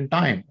point in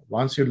time.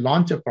 Once you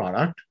launch a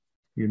product,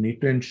 you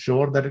need to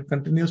ensure that it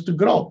continues to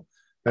grow,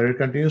 that it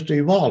continues to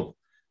evolve.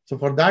 So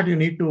for that, you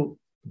need to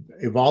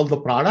evolve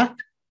the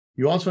product.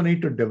 You also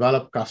need to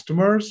develop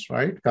customers,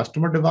 right?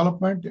 Customer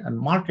development and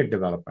market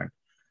development.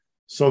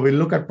 So we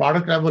look at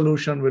product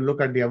evolution. We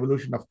look at the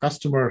evolution of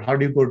customer. How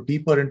do you go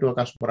deeper into a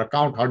customer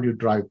account? How do you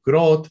drive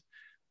growth?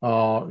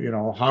 How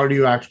do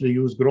you actually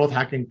use growth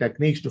hacking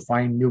techniques to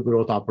find new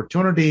growth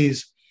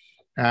opportunities?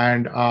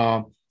 And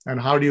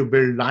how do you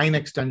build line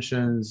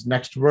extensions,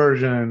 next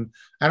version?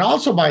 And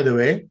also, by the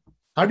way,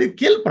 how do you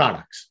kill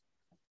products?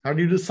 How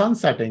do you do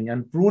sunsetting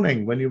and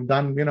pruning when you've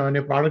done, when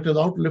your product is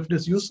outlived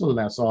its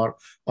usefulness or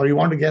you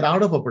want to get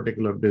out of a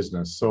particular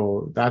business?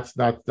 So that's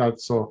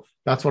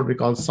what we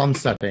call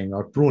sunsetting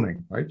or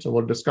pruning, right? So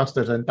we'll discuss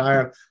this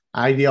entire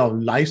idea of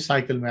life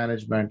cycle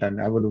management and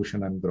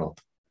evolution and growth.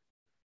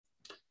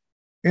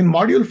 In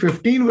module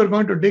 15, we're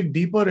going to dig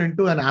deeper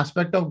into an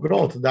aspect of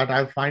growth that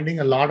I'm finding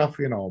a lot of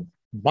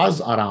buzz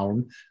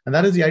around, and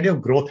that is the idea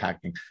of growth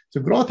hacking.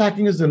 So growth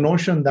hacking is the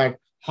notion that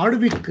how do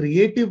we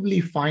creatively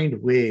find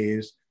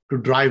ways to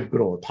drive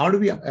growth? How do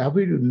we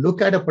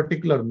look at a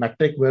particular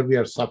metric where we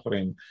are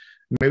suffering?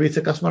 Maybe it's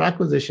a customer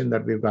acquisition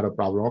that we've got a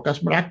problem, or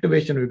customer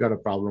activation we've got a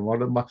problem,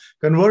 or a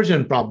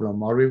conversion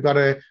problem, or we've got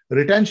a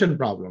retention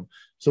problem.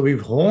 So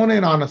we've honed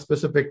in on a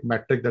specific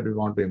metric that we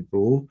want to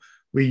improve.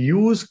 We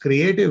use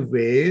creative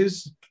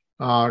ways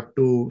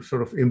to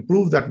sort of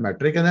improve that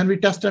metric, and then we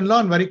test and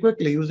learn very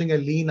quickly using a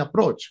lean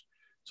approach.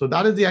 So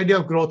that is the idea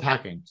of growth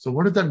hacking. So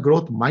what does that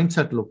growth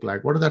mindset look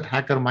like? What does that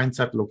hacker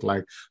mindset look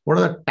like? What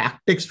are the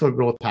tactics for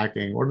growth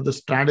hacking? What are the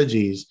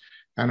strategies?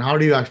 And how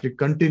do you actually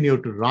continue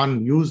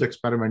to use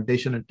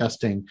experimentation and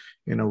testing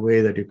in a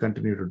way that you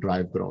continue to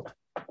drive growth?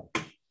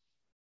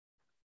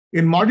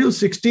 In module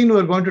 16,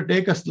 we're going to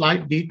take a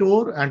slight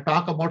detour and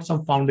talk about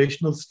some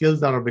foundational skills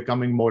that are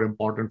becoming more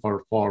important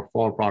for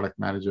product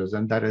managers,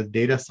 and that is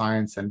data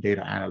science and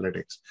data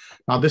analytics.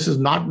 Now, this is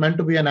not meant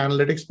to be an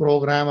analytics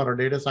program or a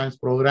data science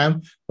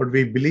program, but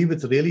we believe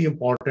it's really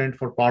important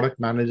for product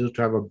managers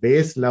to have a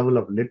base level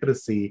of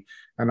literacy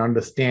and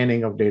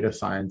understanding of data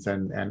science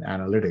and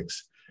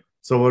analytics.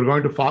 So we're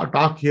going to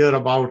talk here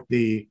about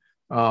the,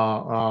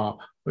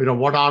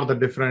 what are the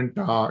different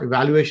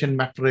evaluation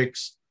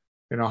metrics.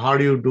 How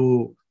do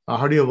you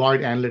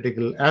avoid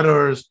analytical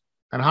errors,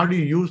 and how do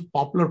you use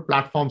popular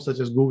platforms such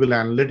as Google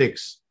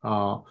Analytics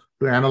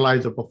to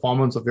analyze the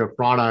performance of your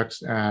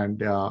products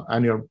and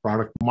your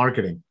product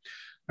marketing,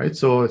 right?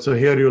 So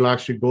here you'll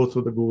actually go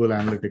through the Google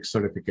Analytics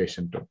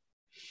certification too.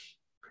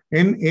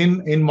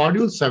 In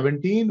module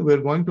 17, we're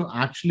going to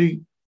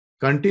actually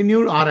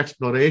continue our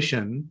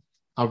exploration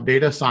of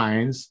data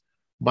science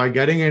by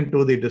getting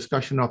into the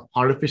discussion of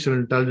artificial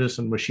intelligence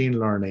and machine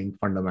learning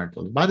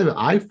fundamentals. By the way,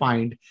 I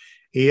find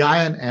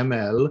AI and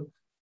ML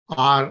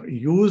are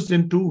used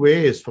in two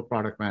ways for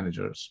product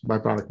managers, by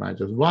product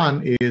managers.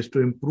 One is to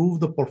improve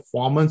the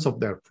performance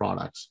of their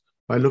products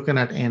by looking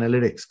at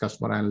analytics,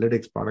 customer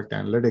analytics, product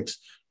analytics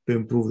to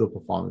improve the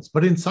performance.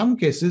 But in some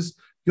cases,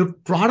 your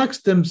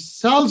products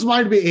themselves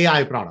might be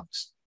AI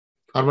products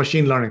or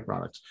machine learning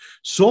products.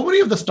 So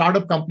many of the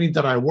startup companies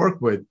that I work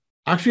with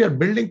actually are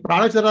building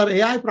products that are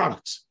AI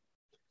products.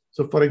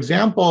 So for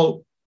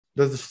example,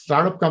 there's a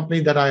startup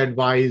company that I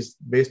advise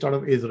based out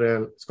of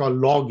Israel. It's called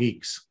Law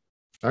Geeks,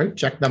 right?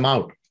 Check them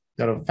out.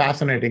 They're a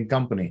fascinating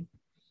company,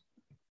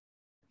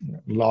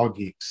 Law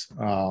Geeks.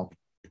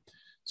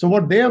 So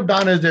what they have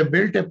done is they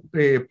built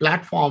a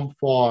platform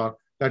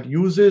that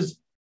uses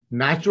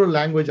natural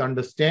language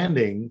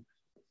understanding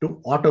to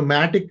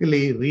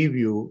automatically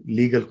review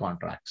legal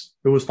contracts.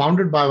 It was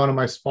founded by one of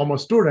my former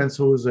students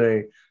who's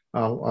an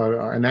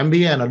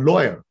MBA and a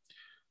lawyer.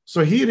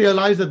 So he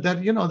realized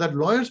that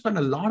lawyers spend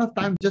a lot of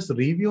time just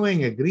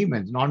reviewing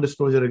agreements,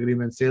 non-disclosure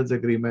agreements, sales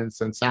agreements,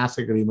 and SaaS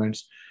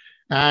agreements.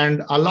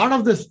 And a lot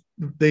of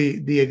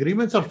the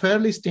agreements are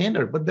fairly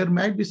standard, but there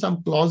might be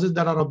some clauses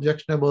that are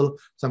objectionable,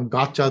 some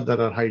gotchas that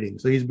are hiding.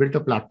 So he's built a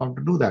platform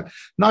to do that.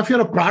 Now, if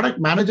you're a product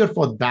manager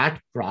for that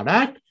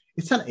product,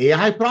 it's an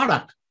AI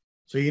product.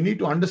 So you need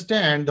to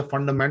understand the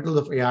fundamentals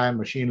of AI and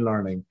machine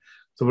learning.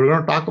 So we're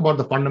going to talk about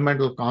the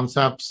fundamental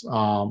concepts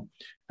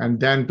and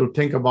then to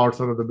think about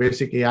sort of the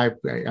basic AI,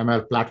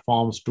 ML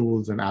platforms,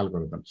 tools, and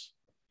algorithms.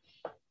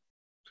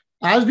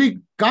 As we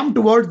come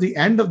towards the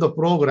end of the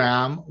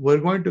program, we're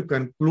going to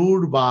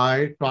conclude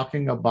by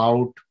talking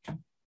about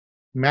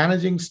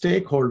managing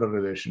stakeholder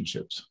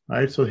relationships,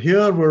 right? So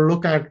here we'll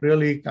look at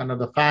really kind of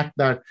the fact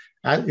that,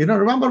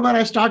 remember when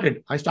I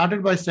started? I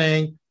started by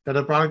saying that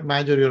a product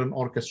manager, you're an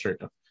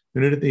orchestrator.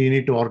 You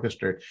need to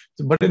orchestrate.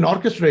 But in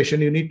orchestration,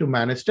 you need to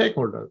manage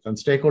stakeholders. And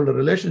stakeholder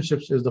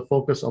relationships is the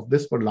focus of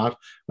this particular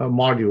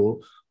module.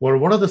 Where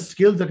what are the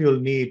skills that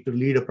you'll need to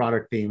lead a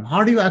product team?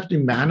 How do you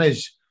actually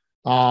manage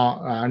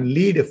and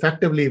lead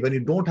effectively when you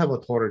don't have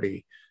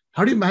authority?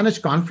 How do you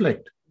manage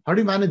conflict? How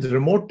do you manage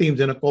remote teams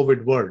in a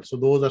COVID world? So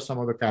those are some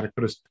of the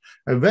characteristics.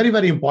 A very,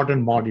 very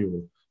important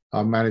module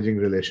of managing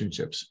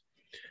relationships.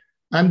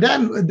 And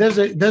then there's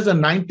a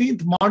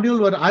 19th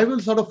module where I will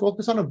sort of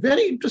focus on a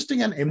very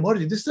interesting and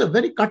emerging. This is a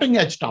very cutting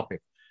edge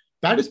topic.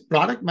 That is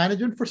product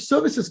management for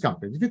services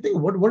companies. If you think,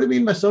 what do you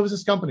mean by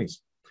services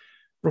companies?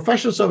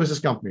 Professional services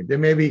companies. They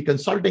may be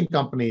consulting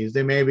companies.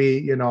 They may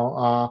be,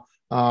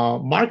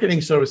 marketing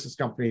services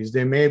companies.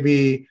 They may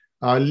be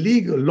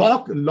legal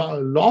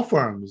law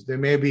firms. They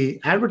may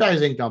be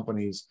advertising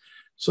companies.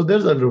 So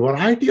there's a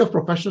variety of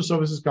professional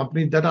services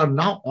companies that are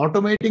now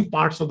automating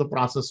parts of the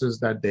processes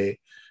that they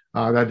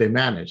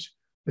manage.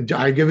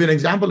 I give you an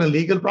example in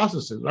legal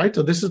processes, right?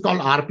 So this is called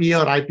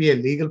RPA or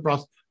IPA, legal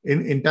process,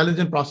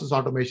 intelligent process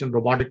automation,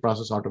 robotic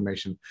process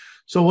automation.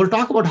 So we'll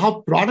talk about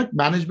how product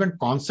management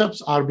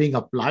concepts are being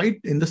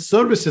applied in the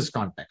services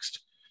context.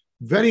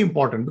 Very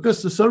important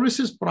because the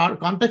services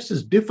context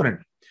is different.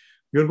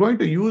 You're going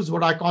to use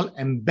what I call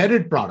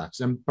embedded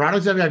products and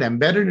products that get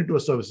embedded into a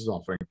services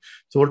offering.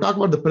 So we'll talk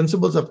about the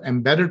principles of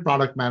embedded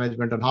product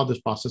management and how this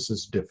process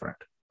is different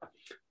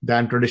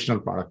than traditional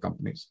product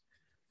companies.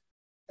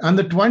 On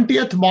the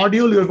 20th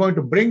module, you're going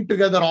to bring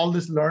together all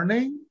this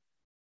learning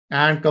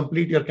and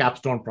complete your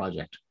capstone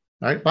project,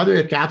 right? By the way,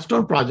 a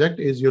capstone project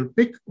is you'll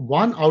pick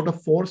one out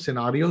of 4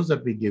 scenarios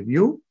that we give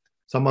you.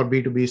 Some are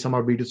B2B, some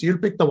are B2C. You'll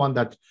pick the one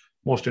that's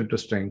most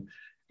interesting.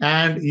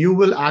 And you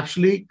will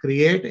actually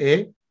create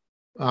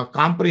a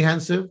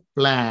comprehensive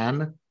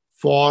plan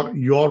for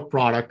your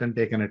product and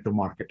taking it to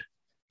market.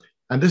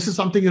 And this is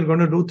something you're going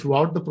to do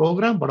throughout the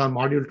program, but on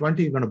module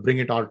 20, you're going to bring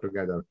it all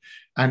together.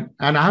 And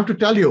I have to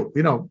tell you,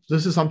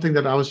 this is something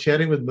that I was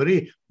sharing with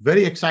Marie,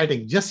 very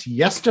exciting. Just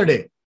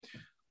yesterday,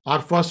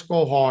 our first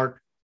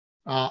cohort,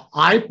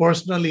 I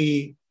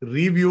personally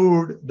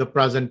reviewed the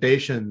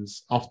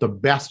presentations of the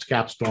best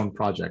capstone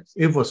projects.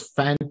 It was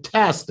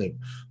fantastic.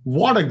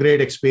 What a great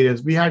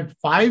experience. We had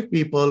 5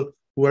 people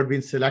who had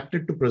been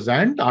selected to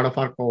present out of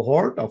our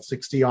cohort of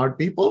 60-odd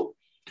people,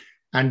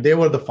 and they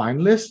were the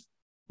finalists.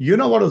 You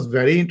know what was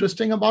very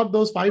interesting about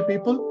those 5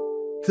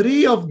 people?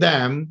 3 of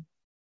them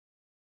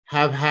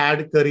have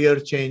had career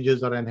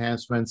changes or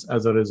enhancements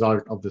as a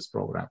result of this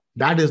program.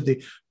 That is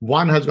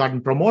one has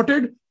gotten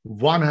promoted,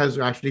 one has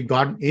actually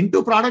gotten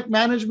into product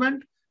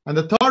management, and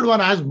the third one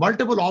has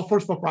multiple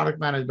offers for product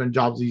management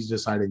jobs he's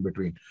deciding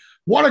between.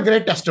 What a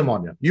great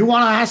testimonial. You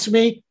want to ask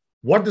me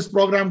what this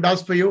program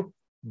does for you?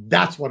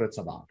 That's what it's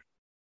about.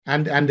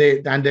 And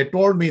they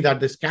told me that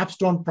this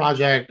capstone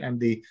project and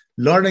the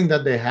learning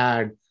that they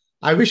had,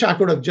 I wish I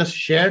could have just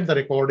shared the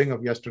recording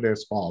of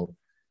yesterday's call.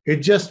 It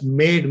just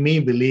made me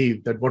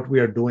believe that what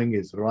we are doing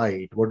is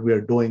right. What we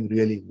are doing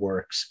really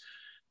works.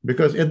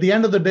 Because at the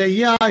end of the day,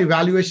 yeah,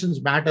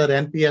 evaluations matter,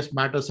 NPS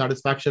matters,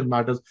 satisfaction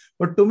matters.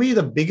 But to me,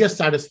 the biggest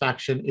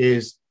satisfaction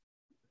is,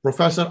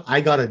 Professor,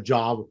 I got a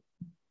job,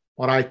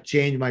 or I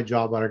changed my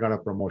job, or I got a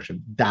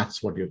promotion.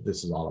 That's what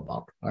this is all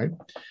about, right?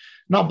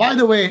 Now, by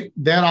the way,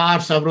 there are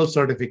several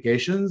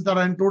certifications that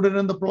are included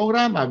in the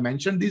program. I've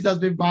mentioned these as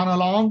we've gone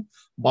along.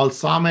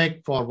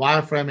 Balsamic for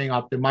wireframing,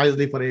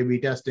 Optimizely for A/B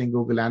testing,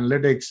 Google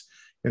Analytics,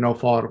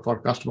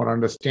 for customer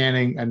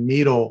understanding, and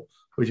Miro,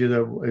 which is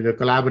a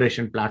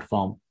collaboration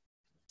platform.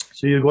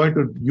 So you're going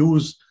to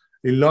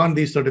learn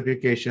these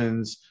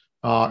certifications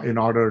in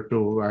order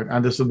to,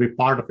 and this will be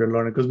part of your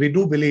learning, because we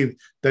do believe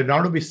that in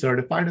order to be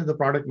certified as a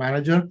product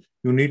manager,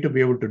 you need to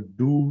be able to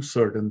do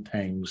certain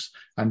things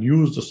and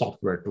use the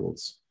software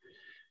tools.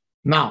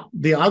 Now,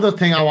 the other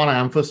thing I want to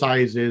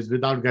emphasize is,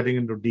 without getting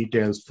into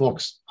details,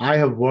 folks, I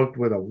have worked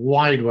with a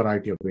wide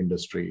variety of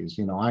industries.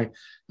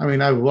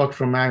 I've worked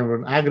from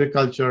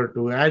agriculture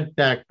to ed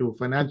tech to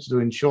finance to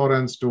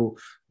insurance to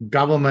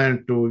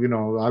government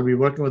to, I'll be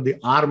working with the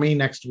army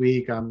next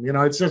week.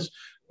 It's just,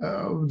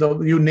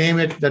 you name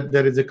it, that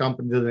there is a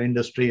company, there's an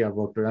industry I've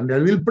worked with, and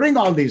we'll bring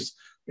all these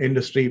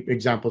industry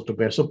examples to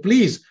bear. So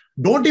please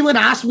don't even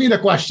ask me the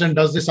question,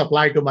 does this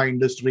apply to my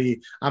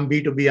industry? I'm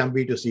B2B, I'm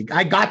B2C.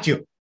 I got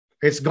you.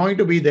 It's going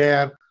to be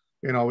there.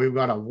 We've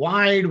got a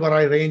wide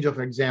range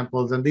of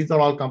examples, and these are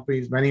all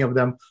companies, many of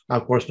them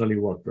I've personally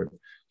worked with.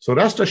 So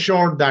rest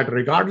assured that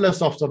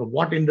regardless of sort of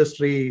what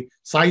industry,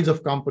 size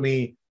of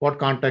company, what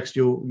context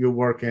you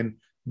work in,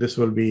 this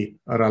will be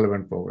a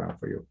relevant program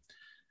for you.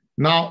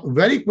 Now,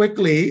 very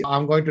quickly,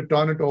 I'm going to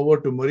turn it over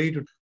to Marie.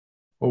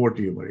 Over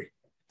to you, Marie.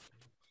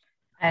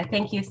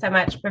 Thank you so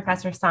much,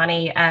 Professor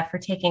Sani, for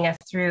taking us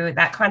through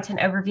that content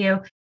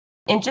overview.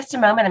 In just a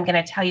moment, I'm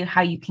going to tell you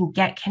how you can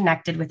get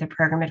connected with a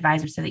program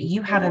advisor so that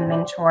you have a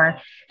mentor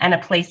and a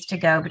place to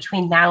go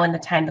between now and the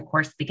time the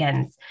course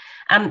begins.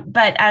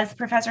 But as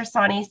Professor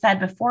Sani said,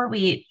 before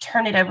we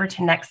turn it over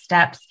to next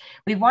steps,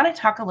 we want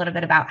to talk a little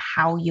bit about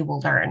how you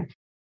will learn.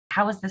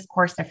 How is this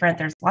course different?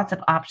 There's lots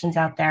of options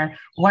out there.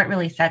 What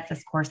really sets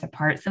this course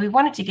apart? So we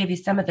wanted to give you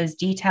some of those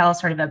details,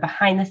 sort of a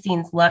behind the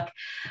scenes look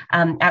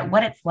at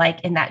what it's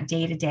like in that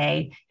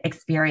day-to-day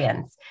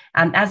experience.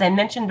 As I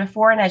mentioned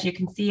before, and as you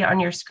can see on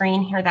your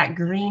screen here, that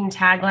green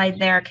tagline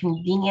there,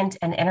 convenient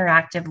and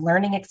interactive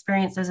learning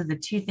experience. Those are the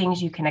 2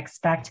 things you can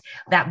expect,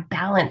 that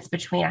balance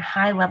between a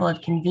high level of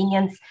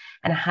convenience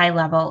and a high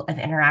level of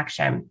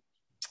interaction.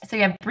 So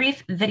you have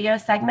brief video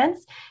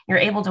segments. You're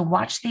able to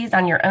watch these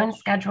on your own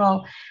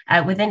schedule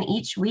within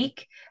each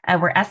week.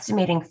 We're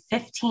estimating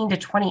 15 to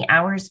 20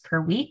 hours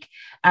per week.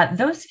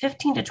 Those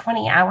 15 to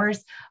 20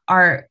 hours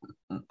are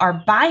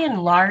by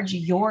and large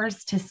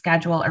yours to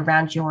schedule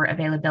around your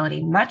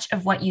availability. Much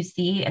of what you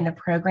see in the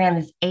program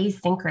is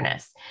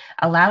asynchronous,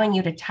 allowing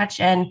you to touch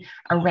in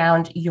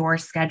around your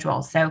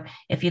schedule. So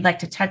if you'd like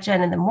to touch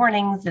in the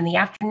mornings and the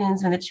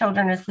afternoons when the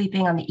children are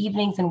sleeping, on the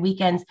evenings and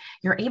weekends,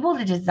 you're able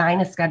to design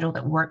a schedule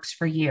that works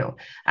for you.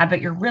 But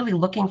you're really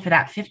looking for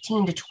that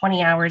 15 to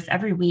 20 hours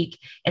every week.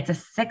 It's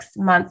a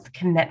 6-month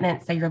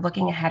commitment, so you're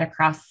looking ahead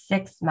across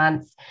 6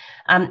 months.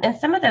 And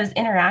some of those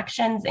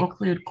interactions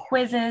include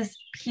quizzes,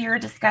 peer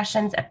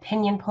discussions,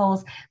 opinion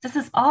polls. This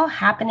is all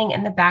happening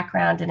in the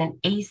background in an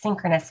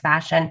asynchronous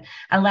fashion,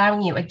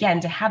 allowing you, again,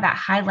 to have that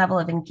high level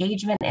of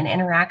engagement and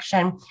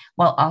interaction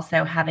while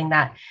also having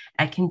that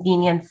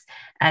convenience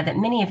that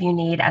many of you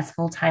need as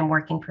full-time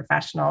working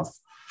professionals.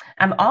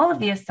 All of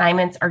the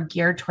assignments are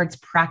geared towards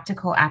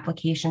practical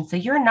application. So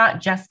you're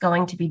not just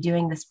going to be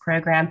doing this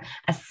program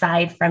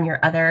aside from your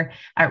other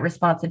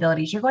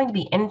responsibilities. You're going to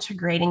be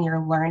integrating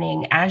your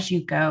learning as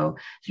you go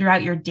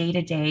throughout your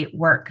day-to-day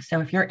work.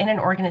 So if you're in an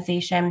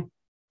organization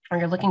or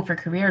you're looking for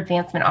career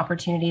advancement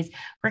opportunities,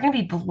 we're going to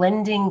be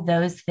blending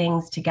those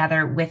things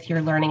together with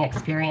your learning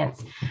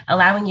experience,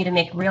 allowing you to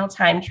make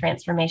real-time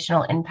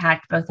transformational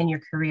impact both in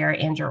your career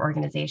and your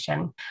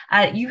organization.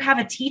 You have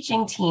a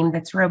teaching team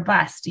that's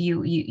robust.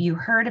 You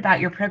heard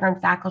about your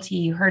program faculty.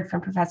 You heard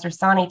from Professor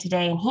Sani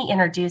today, and he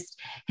introduced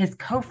his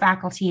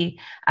co-faculty,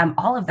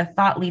 all of the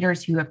thought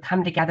leaders who have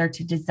come together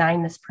to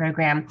design this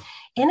program.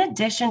 In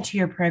addition to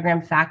your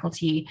program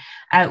faculty,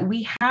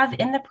 we have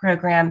in the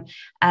program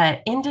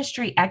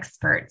industry experts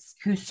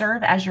who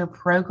serve as your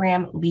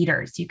program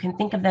leaders. You can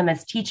think of them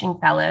as teaching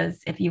fellows,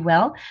 if you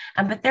will,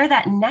 but they're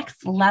that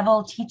next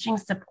level teaching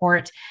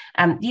support.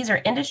 These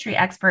are industry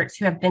experts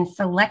who have been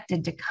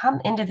selected to come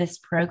into this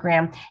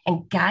program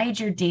and guide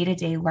your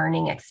day-to-day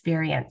learning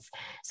experience.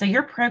 So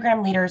your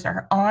program leaders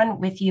are on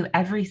with you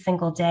every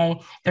single day.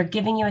 They're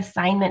giving you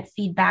assignment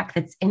feedback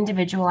that's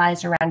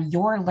individualized around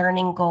your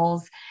learning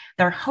goals.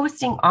 They're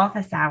hosting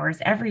office hours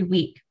every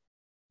week.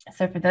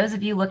 So for those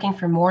of you looking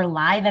for more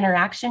live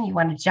interaction, you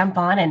want to jump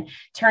on and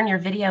turn your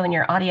video and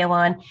your audio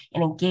on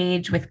and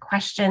engage with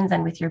questions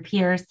and with your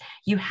peers,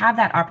 you have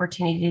that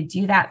opportunity to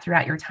do that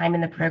throughout your time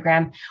in the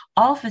program,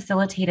 all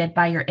facilitated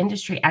by your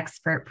industry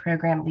expert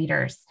program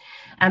leaders.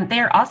 They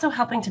are also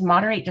helping to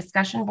moderate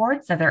discussion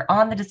boards. So they're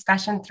on the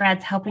discussion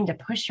threads, helping to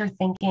push your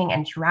thinking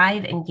and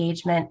drive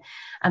engagement.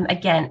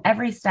 Again,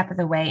 every step of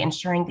the way,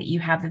 ensuring that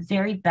you have the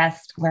very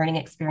best learning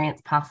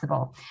experience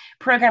possible.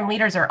 Program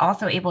leaders are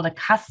also able to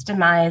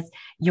customize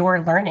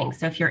your learning.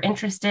 So if you're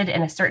interested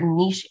in a certain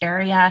niche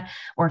area,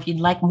 or if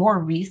you'd like more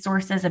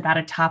resources about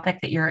a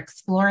topic that you're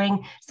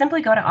exploring,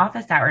 simply go to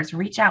office hours,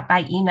 reach out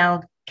by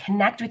email,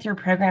 connect with your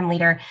program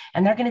leader,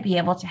 and they're going to be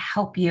able to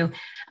help you.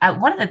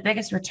 One of the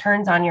biggest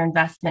returns on your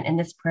investment in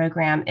this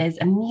program is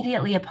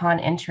immediately upon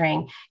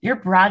entering, you're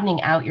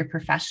broadening out your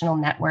professional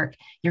network.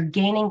 You're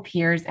gaining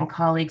peers and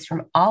colleagues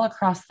from all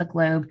across the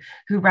globe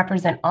who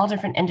represent all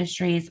different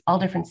industries, all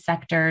different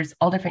sectors,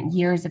 all different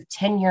years of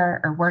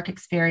tenure or work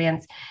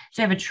experience.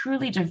 So you have a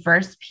truly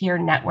diverse peer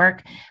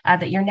network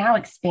that you're now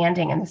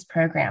expanding in this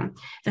program.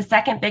 The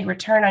second big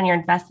return on your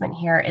investment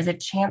here is a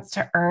chance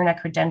to earn a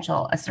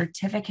credential, a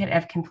certificate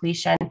of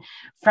completion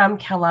from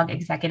Kellogg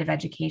Executive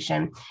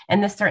Education.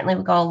 And this certainly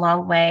will go a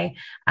long way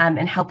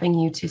in helping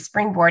you to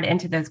springboard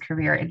into those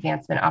career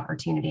advancement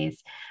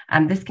opportunities.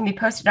 This can be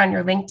posted on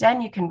your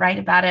LinkedIn. You can write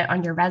about it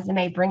on your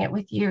resume, bring it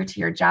with you to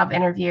your job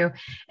interview.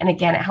 And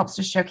again, it helps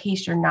to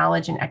showcase your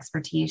knowledge and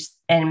expertise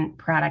in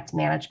product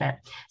management.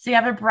 So you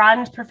have a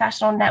broadened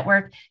professional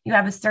network. You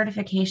have a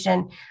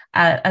certification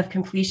of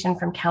completion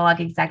from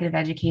Kellogg Executive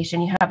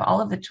Education. You have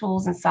all of the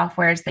tools and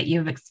softwares that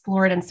you've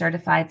explored and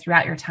certified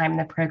throughout your time in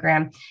the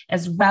program,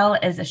 as well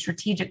as a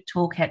strategic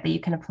toolkit that you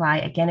can apply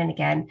again and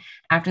again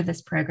after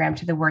this program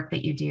to the work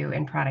that you do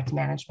in product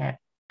management.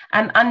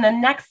 On the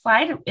next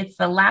slide, it's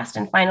the last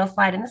and final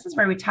slide, and this is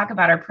where we talk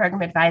about our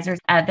program advisors.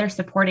 They're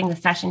supporting the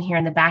session here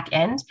in the back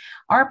end.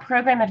 Our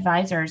program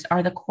advisors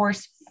are the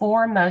course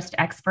foremost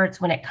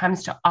experts when it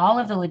comes to all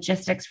of the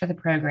logistics for the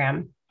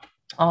program,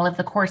 all of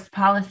the course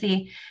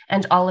policy,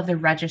 and all of the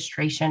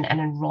registration and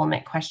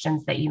enrollment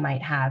questions that you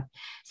might have.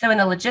 So in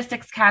the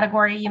logistics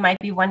category, you might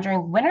be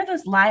wondering, when are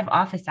those live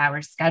office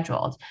hours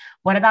scheduled?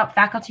 What about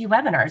faculty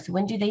webinars?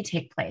 When do they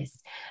take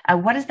place?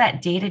 What is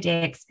that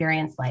day-to-day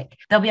experience like?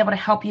 They'll be able to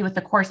help you with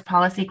the course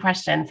policy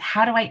questions.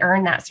 How do I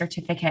earn that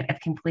certificate of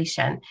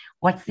completion?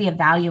 What's the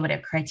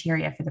evaluative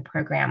criteria for the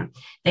program?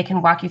 They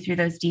can walk you through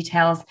those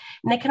details,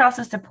 and they can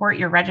also support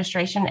your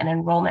registration and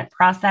enrollment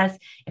process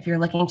if you're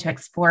looking to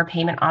explore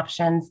payment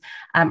options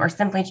or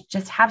simply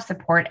just have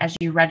support as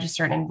you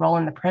register and enroll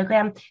in the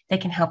program. They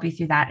can help you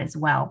through that as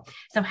well.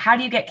 So how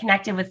do you get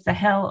connected with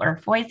Sahil or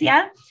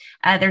Foisia?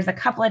 There's a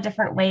couple of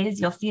different ways.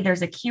 You'll see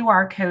there's a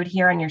QR code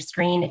here on your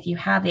screen. If you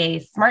have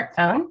a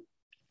smartphone,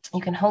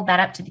 you can hold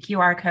that up to the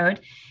QR code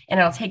and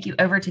it'll take you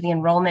over to the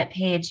enrollment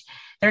page.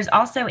 There's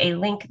also a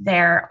link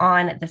there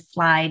on the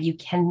slide. You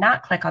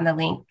cannot click on the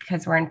link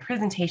because we're in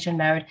presentation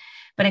mode.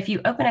 But if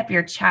you open up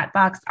your chat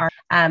box,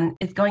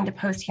 it's going to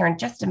post here in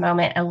just a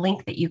moment a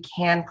link that you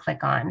can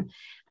click on.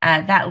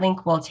 That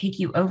link will take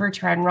you over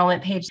to our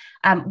enrollment page.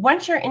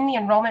 Once you're in the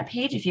enrollment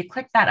page, if you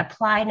click that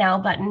Apply Now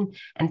button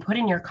and put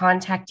in your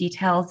contact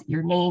details,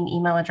 your name,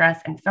 email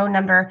address, and phone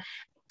number,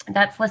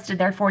 that's listed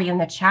there for you in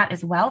the chat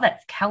as well.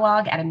 That's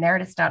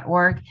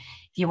kellogg@emeritus.org.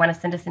 If you want to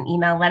send us an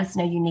email, let us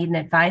know you need an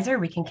advisor.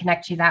 We can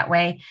connect you that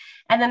way.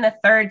 And then the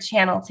third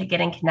channel to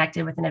getting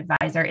connected with an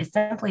advisor is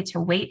simply to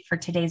wait for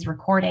today's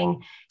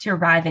recording to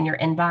arrive in your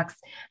inbox.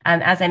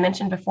 As I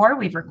mentioned before,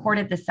 we've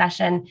recorded the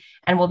session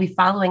and we'll be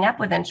following up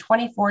within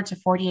 24 to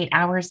 48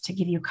 hours to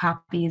give you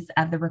copies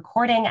of the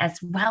recording as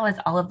well as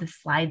all of the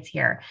slides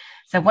here.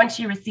 So once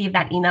you receive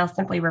that email,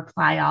 simply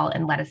reply all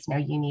and let us know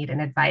you need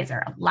an advisor.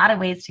 A lot of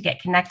ways to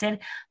get connected,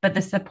 but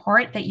the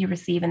support that you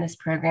receive in this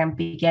program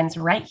begins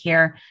right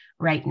here,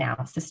 right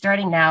now. So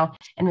starting now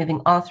and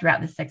moving all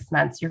throughout the 6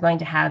 months, you're going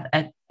to have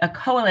a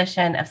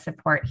coalition of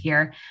support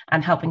here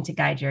helping to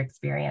guide your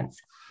experience.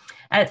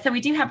 So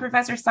we do have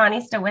Professor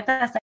Sani still with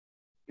us.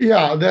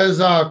 Yeah, there's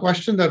a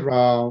question that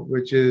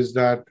which is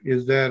that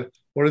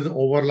what is the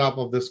overlap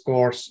of this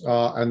course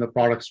and the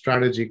product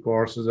strategy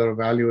course? Is there a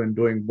value in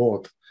doing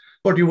both?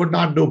 But you would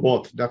not do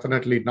both,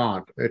 definitely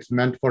not. It's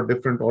meant for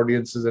different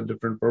audiences and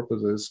different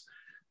purposes.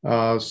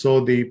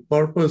 So the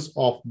purpose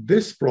of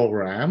this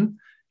program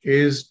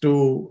is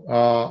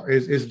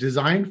is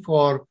designed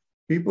for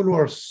people who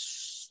are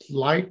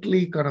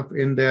slightly kind of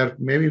in their,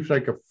 maybe it's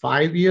like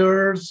 5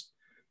 years,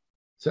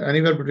 so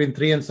anywhere between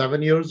 3 and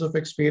 7 years of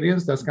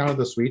experience. That's kind of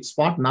the sweet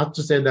spot. Not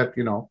to say that,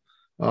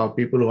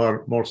 people who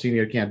are more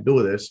senior can't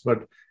do this,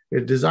 but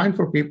it's designed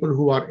for people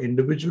who are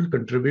individual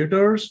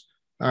contributors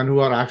and who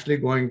are actually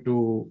going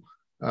to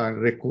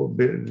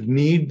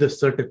need the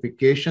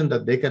certification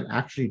that they can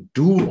actually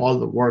do all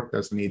the work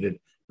that's needed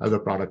as a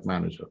product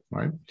manager,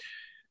 right?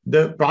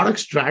 The product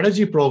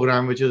strategy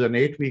program, which is an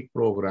 8-week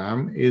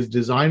program, is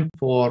designed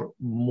for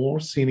more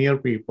senior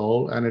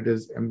people, and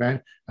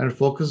it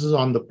focuses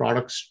on the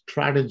product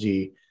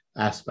strategy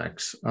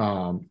aspects.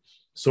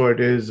 So it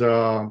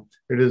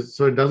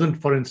doesn't,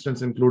 for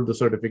instance, include the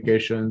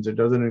certifications. It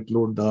doesn't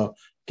include the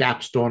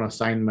capstone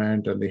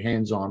assignment and the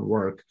hands-on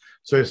work.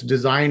 So it's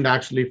designed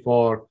actually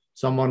for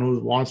someone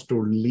who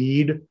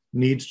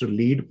needs to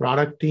lead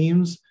product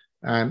teams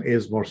and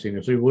is more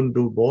senior. So you wouldn't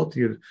do both.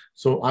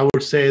 So I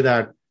would say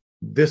that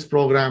this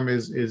program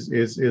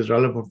is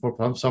relevant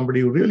for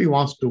somebody who really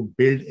wants to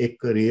build a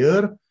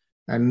career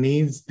and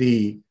needs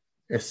the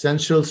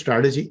essential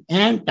strategy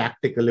and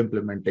tactical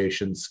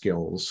implementation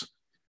skills,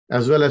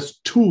 as well as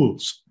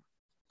tools.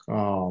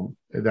 And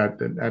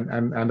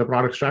the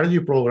product strategy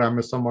program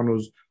is someone who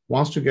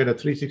wants to get a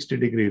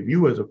 360-degree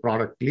view as a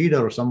product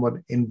leader or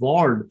someone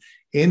involved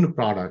in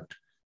product,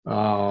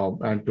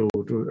 and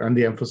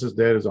the emphasis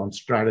there is on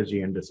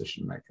strategy and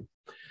decision making.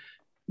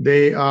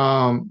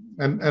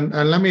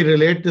 And let me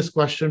relate this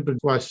question to the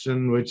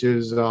question, which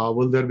is,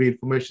 will there be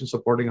information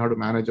supporting how to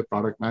manage a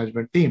product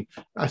management team?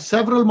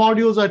 Several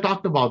modules I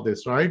talked about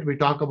this, right? We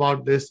talk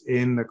about this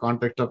in the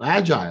context of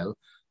Agile,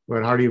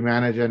 where how do you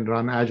manage and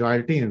run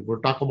Agile teams?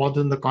 We'll talk about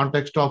it in the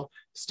context of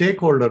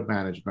stakeholder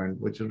management,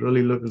 which is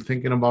really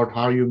thinking about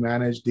how you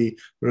manage the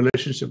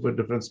relationship with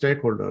different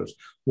stakeholders.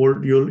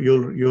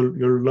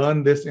 You'll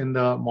learn this in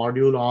the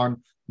module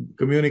on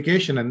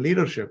communication and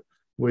leadership,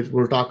 which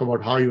we'll talk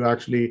about how you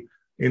actually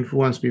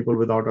influence people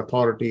without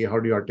authority. How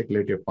do you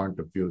articulate your point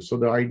of view? So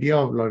the idea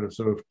of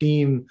sort of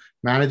teams,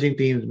 managing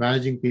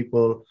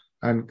people,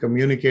 and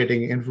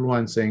communicating,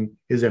 influencing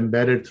is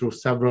embedded through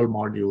several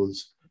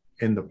modules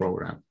in the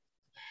program.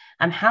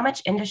 How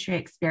much industry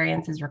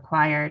experience is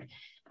required?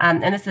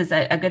 And this is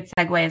a good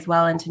segue as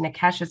well into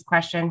Nikesh's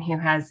question, who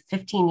has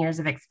 15 years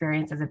of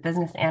experience as a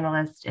business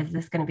analyst. Is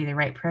this going to be the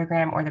right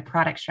program or the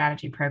product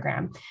strategy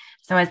program?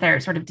 So as they're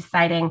sort of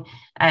deciding,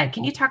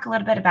 can you talk a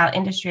little bit about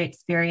industry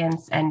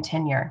experience and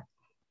tenure?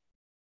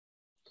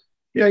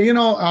 Yeah,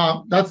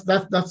 that's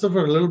sort of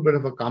a little bit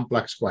of a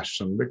complex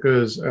question,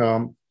 because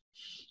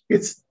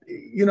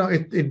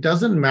it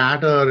doesn't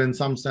matter in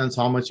some sense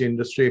how much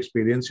industry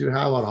experience you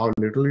have or how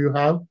little you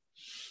have.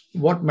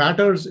 What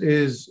matters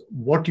is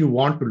what you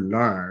want to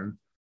learn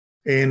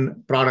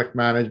in product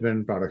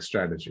management, product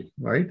strategy,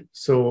 right?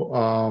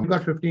 So you've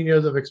got 15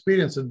 years of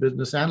experience as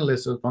business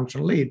analyst or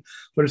functional lead,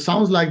 but it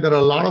sounds like there are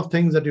a lot of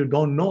things that you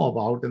don't know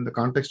about in the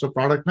context of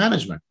product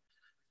management.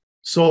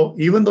 So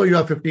even though you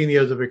have 15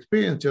 years of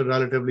experience, you're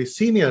relatively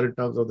senior in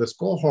terms of this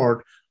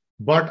cohort,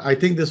 but I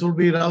think this will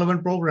be a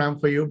relevant program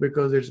for you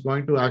because it's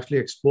going to actually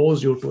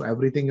expose you to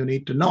everything you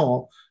need to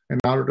know in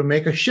order to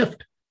make a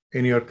shift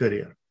in your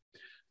career.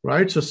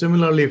 Right. So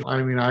similarly,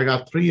 I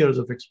got 3 years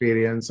of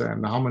experience,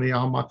 and what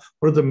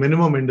is the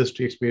minimum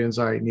industry experience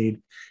I need?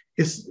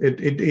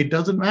 It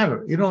doesn't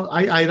matter.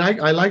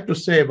 I like to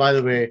say, by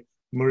the way,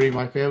 Marie,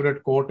 my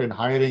favorite quote in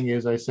hiring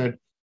is, I said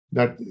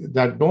that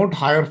don't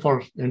hire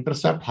for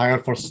intercept, hire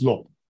for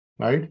slope,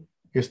 right?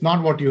 It's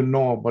not what you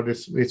know, but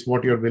it's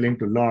what you're willing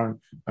to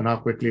learn and how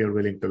quickly you're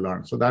willing to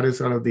learn. So that is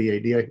sort of the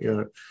idea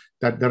here,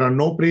 that there are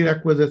no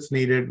prerequisites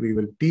needed. We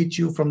will teach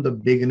you from the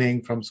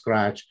beginning, from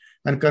scratch.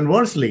 And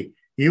conversely,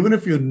 even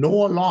if you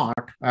know a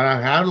lot and I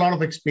have a lot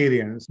of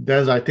experience,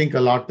 there's, I think,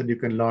 a lot that you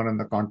can learn in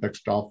the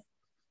context of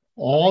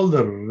all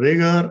the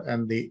rigor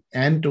and the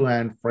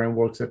end-to-end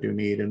frameworks that you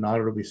need in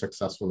order to be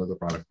successful as a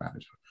product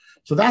manager.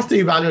 So that's the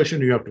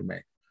evaluation you have to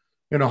make.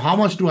 How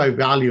much do I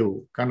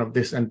value kind of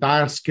this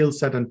entire skill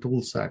set and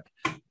tool set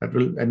that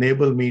will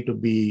enable me to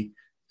be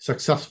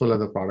successful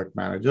as a product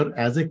manager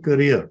as a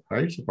career,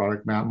 right? So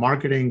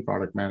marketing,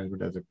 product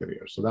management as a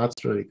career. So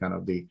that's really kind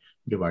of the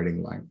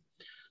dividing line.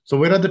 So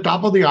we're at the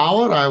top of the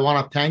hour. I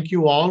want to thank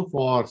you all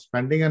for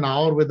spending an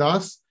hour with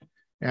us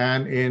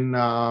and in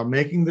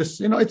making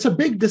this, it's a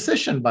big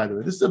decision, by the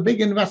way. This is a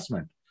big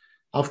investment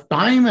of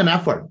time and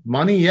effort.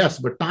 Money, yes,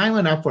 but time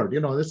and effort.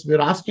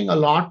 We're asking a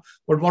lot,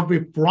 but what we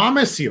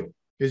promise you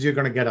is you're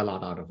going to get a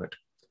lot out of it.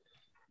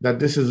 that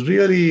this is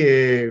really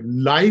a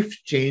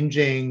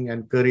life-changing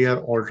and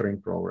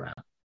career-altering program.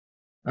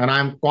 And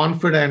I'm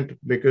confident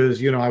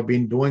because, I've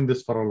been doing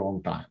this for a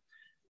long time.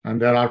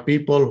 And there are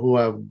people who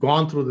have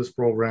gone through this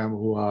program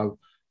who have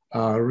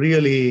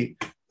really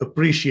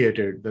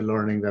appreciated the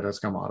learning that has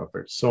come out of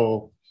it.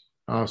 So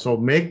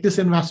make this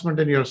investment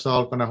in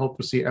yourself, and I hope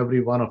to see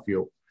every one of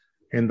you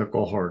in the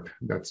cohort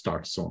that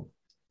starts soon.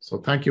 So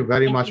thank you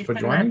very much for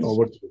joining.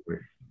 Over to you.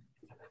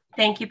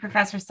 Thank you,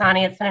 Professor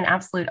Sani. It's been an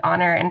absolute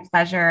honor and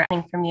pleasure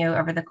hearing from you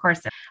over the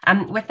course.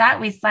 With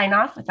that, we sign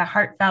off with a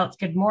heartfelt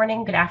good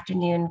morning, good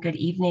afternoon, good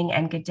evening,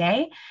 and good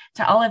day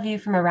to all of you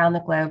from around the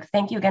globe.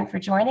 Thank you again for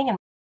joining. And